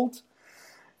cold.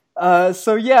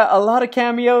 So yeah, a lot of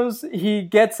cameos. He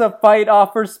gets a fight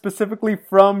offer specifically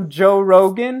from Joe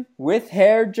Rogan, with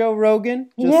hair Joe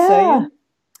Rogan, just saying.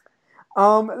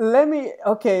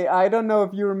 I don't know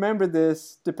if you remember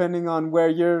this, depending on where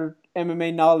your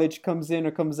MMA knowledge comes in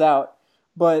or comes out,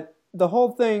 but the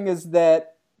whole thing is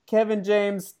that Kevin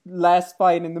James' last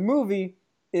fight in the movie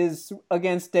is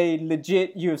against a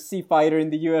legit UFC fighter in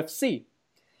the UFC,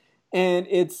 and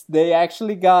they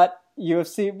actually got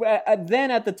UFC then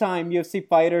at the time UFC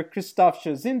fighter Krzysztof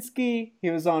Szosinski. He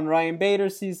was on Ryan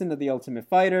Bader's season of The Ultimate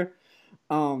Fighter.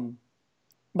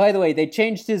 By the way, they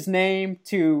changed his name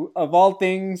to, of all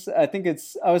things, I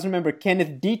always remember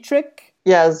Kenneth Dietrich.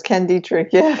 Yeah, it's Ken Dietrich,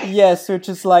 yeah. Yes, which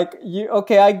is like,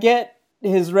 I get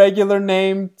his regular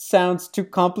name sounds too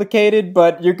complicated,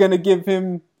 but you're going to give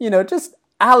him, you know, just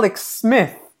Alex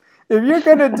Smith. If you're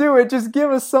going to do it, just give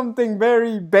us something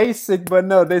very basic, but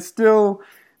no, they still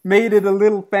made it a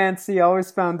little fancy. I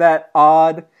always found that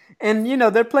odd. And, you know,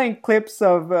 they're playing clips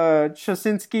of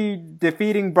Szosinski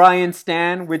defeating Brian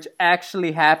Stann, which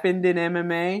actually happened in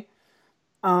MMA,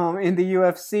 in the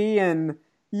UFC, and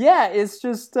yeah, it's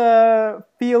just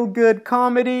feel-good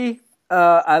comedy.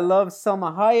 I love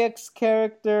Selma Hayek's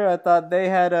character. I thought they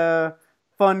had a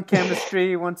fun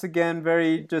chemistry. Once again,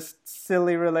 very just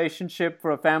silly relationship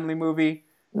for a family movie.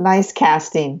 Nice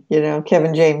casting. You know,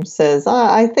 Kevin James says,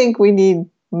 I think we need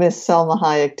Miss Selma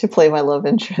Hayek to play my love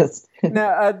interest.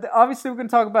 Now, obviously, we're going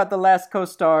to talk about the last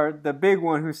co-star, the big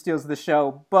one who steals the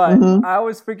show. But I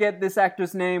always forget this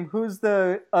actor's name. Who's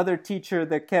the other teacher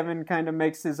that Kevin kind of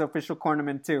makes his official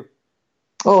cornerman to?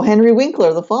 Oh, Henry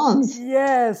Winkler, the Fonz.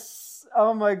 Yes.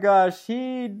 Oh, my gosh.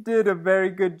 He did a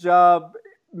very good job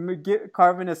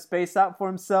carving a space out for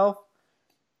himself.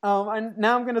 And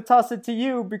now I'm going to toss it to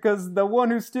you because the one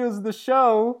who steals the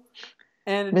show,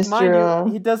 and mind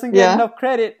you, he doesn't get enough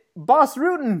credit, Bas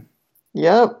Rutten.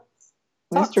 Yep.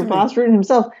 Mr. Bas Rutten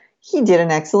himself, he did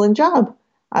an excellent job.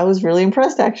 I was really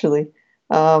impressed, actually.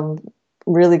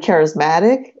 Really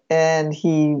charismatic, and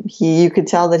he you could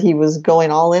tell that he was going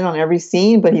all in on every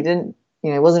scene, but he didn't,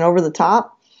 it wasn't over the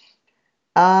top.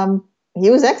 He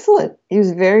was excellent. He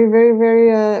was very, very,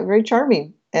 very, very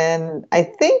charming. And I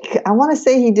want to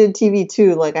say he did TV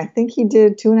too. Like, I think he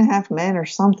did 2.5 Men or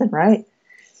something, right?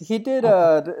 He did,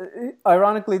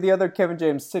 ironically, the other Kevin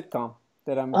James sitcom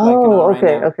that I'm blanking on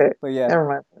right now. Okay. But yeah, never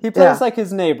mind. he plays like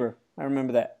his neighbor. I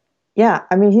remember that. Yeah,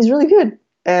 I mean, he's really good.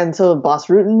 And so Boss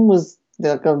Rutan was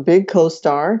like a big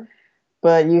co-star.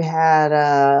 But you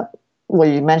had,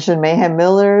 you mentioned Mayhem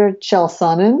Miller, Chael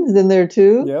Sonnen's in there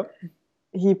too. Yep.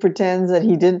 He pretends that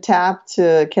he didn't tap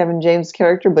to Kevin James'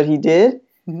 character, but he did.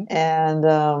 Mm-hmm. And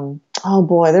oh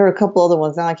boy, there were a couple other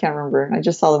ones. Now I can't remember. I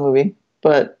just saw the movie,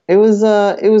 but it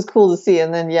was cool to see.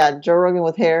 And then Joe Rogan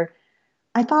with hair.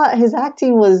 I thought his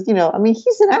acting was, I mean,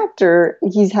 he's an actor.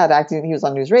 He's had acting. He was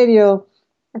on News Radio.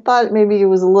 I thought maybe it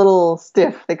was a little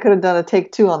stiff. They could have done a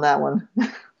take 2 on that one.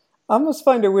 I almost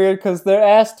find it weird because they're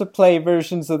asked to play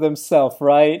versions of themselves,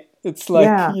 right? It's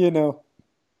like,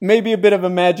 maybe a bit of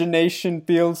imagination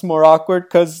feels more awkward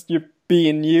because you're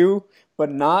being you,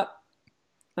 but not.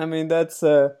 I mean, that's...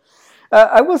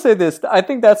 I will say this. I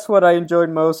think that's what I enjoyed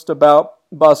most about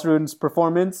Boss Rutan's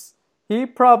performance. He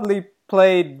probably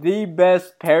played the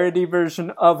best parody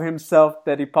version of himself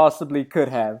that he possibly could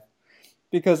have.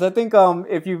 Because I think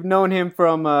if you've known him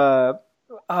from...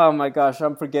 oh my gosh,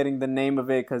 I'm forgetting the name of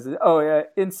it.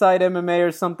 Inside MMA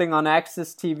or something on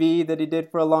Access TV that he did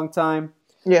for a long time.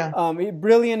 Yeah.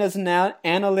 Brilliant as an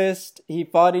analyst. He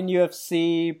fought in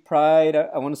UFC, Pride,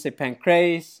 I want to say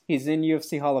Pancrase. He's in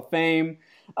UFC Hall of Fame.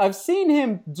 I've seen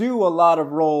him do a lot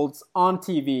of roles on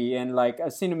TV, and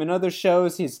I've seen him in other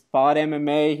shows. He's fought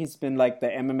MMA. He's been like the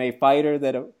MMA fighter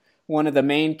that one of the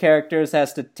main characters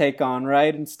has to take on,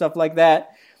 right? And stuff like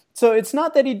that. So it's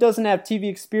not that he doesn't have TV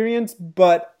experience,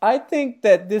 but I think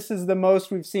that this is the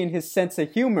most we've seen his sense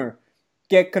of humor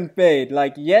get conveyed.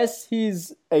 Yes,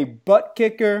 he's a butt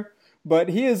kicker, but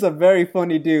he is a very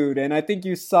funny dude. And I think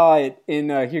you saw it in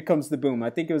Here Comes the Boom. I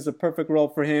think it was a perfect role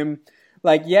for him.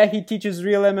 He teaches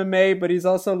real MMA, but he's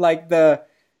also the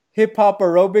hip-hop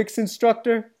aerobics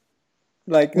instructor.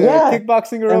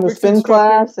 Kickboxing aerobics and the spin instructor.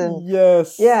 Class. And,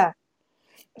 yes. Yeah.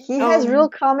 He has real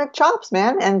comic chops,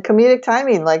 man, and comedic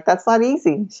timing. That's not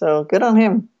easy. So good on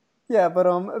him. Yeah, but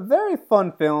a very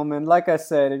fun film, and like I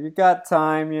said, if you got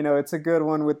time, it's a good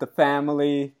one with the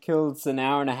family. Kills an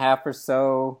hour and a half or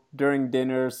so during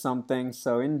dinner or something,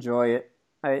 so enjoy it.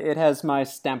 It has my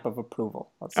stamp of approval.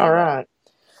 All right.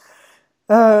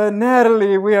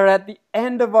 Natalie, we are at the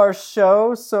end of our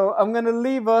show, so I'm going to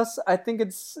leave us. I think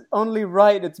it's only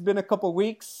right. It's been a couple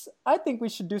weeks. I think we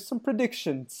should do some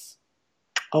predictions.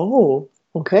 Oh,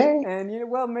 okay. And,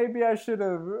 maybe I should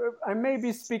have... I may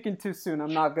be speaking too soon,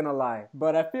 I'm not going to lie.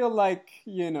 But I feel like,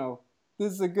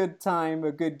 this is a good time,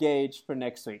 a good gauge for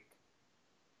next week.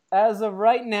 As of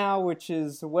right now, which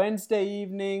is Wednesday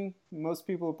evening, most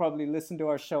people will probably listen to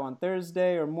our show on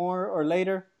Thursday or more or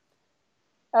later.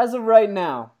 As of right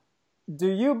now, do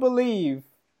you believe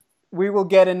we will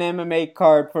get an MMA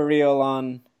card for real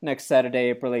on next Saturday,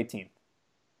 April 18th?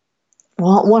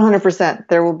 Well, 100%.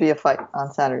 There will be a fight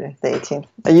on Saturday, the 18th.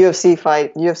 A UFC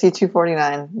fight, UFC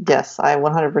 249. Yes, I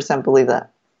 100% believe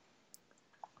that.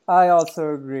 I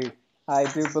also agree.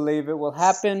 I do believe it will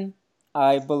happen.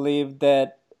 I believe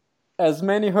that as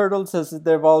many hurdles as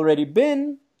there have already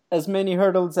been, as many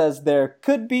hurdles as there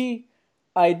could be,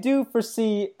 I do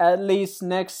foresee at least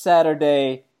next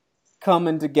Saturday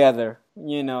coming together,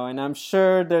 and I'm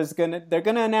sure they're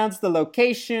gonna announce the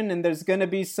location, and there's gonna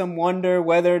be some wonder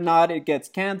whether or not it gets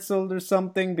canceled or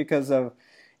something because of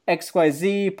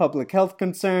XYZ, public health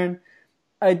concern.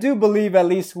 I do believe at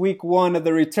least week 1 of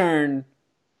the return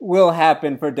will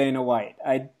happen for Dana White.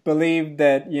 I believe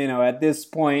that, at this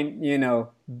point,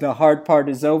 the hard part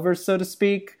is over, so to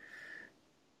speak.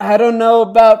 I don't know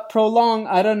about prolong.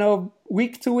 I don't know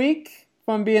week to week, if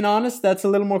I'm being honest. That's a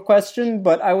little more question.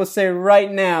 But I will say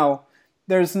right now,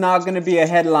 there's not going to be a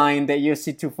headline that UFC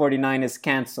 249 is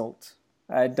canceled.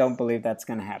 I don't believe that's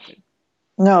going to happen.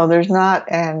 No, there's not.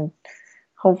 And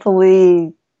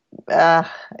hopefully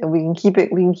we can keep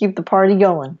it. We can keep the party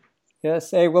going.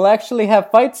 Yes. Hey, we'll actually have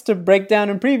fights to break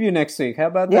down and preview next week. How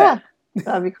about that? Yeah,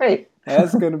 that'd be great.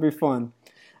 That's going to be fun.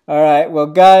 All right. Well,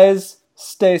 guys,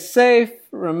 stay safe.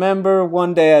 Remember,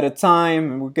 one day at a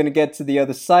time, and we're going to get to the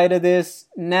other side of this.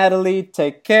 Natalie,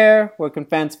 take care. Where can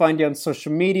fans find you on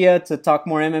social media to talk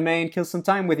more MMA and kill some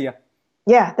time with you?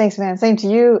 Yeah, thanks, man. Same to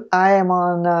you. I am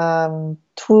on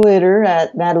Twitter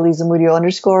at Natalie Zamudio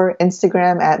 _,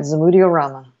 Instagram at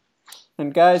Zamudiorama.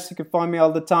 And guys, you can find me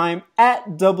all the time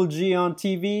at Double G on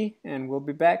TV, and we'll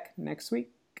be back next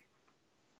week.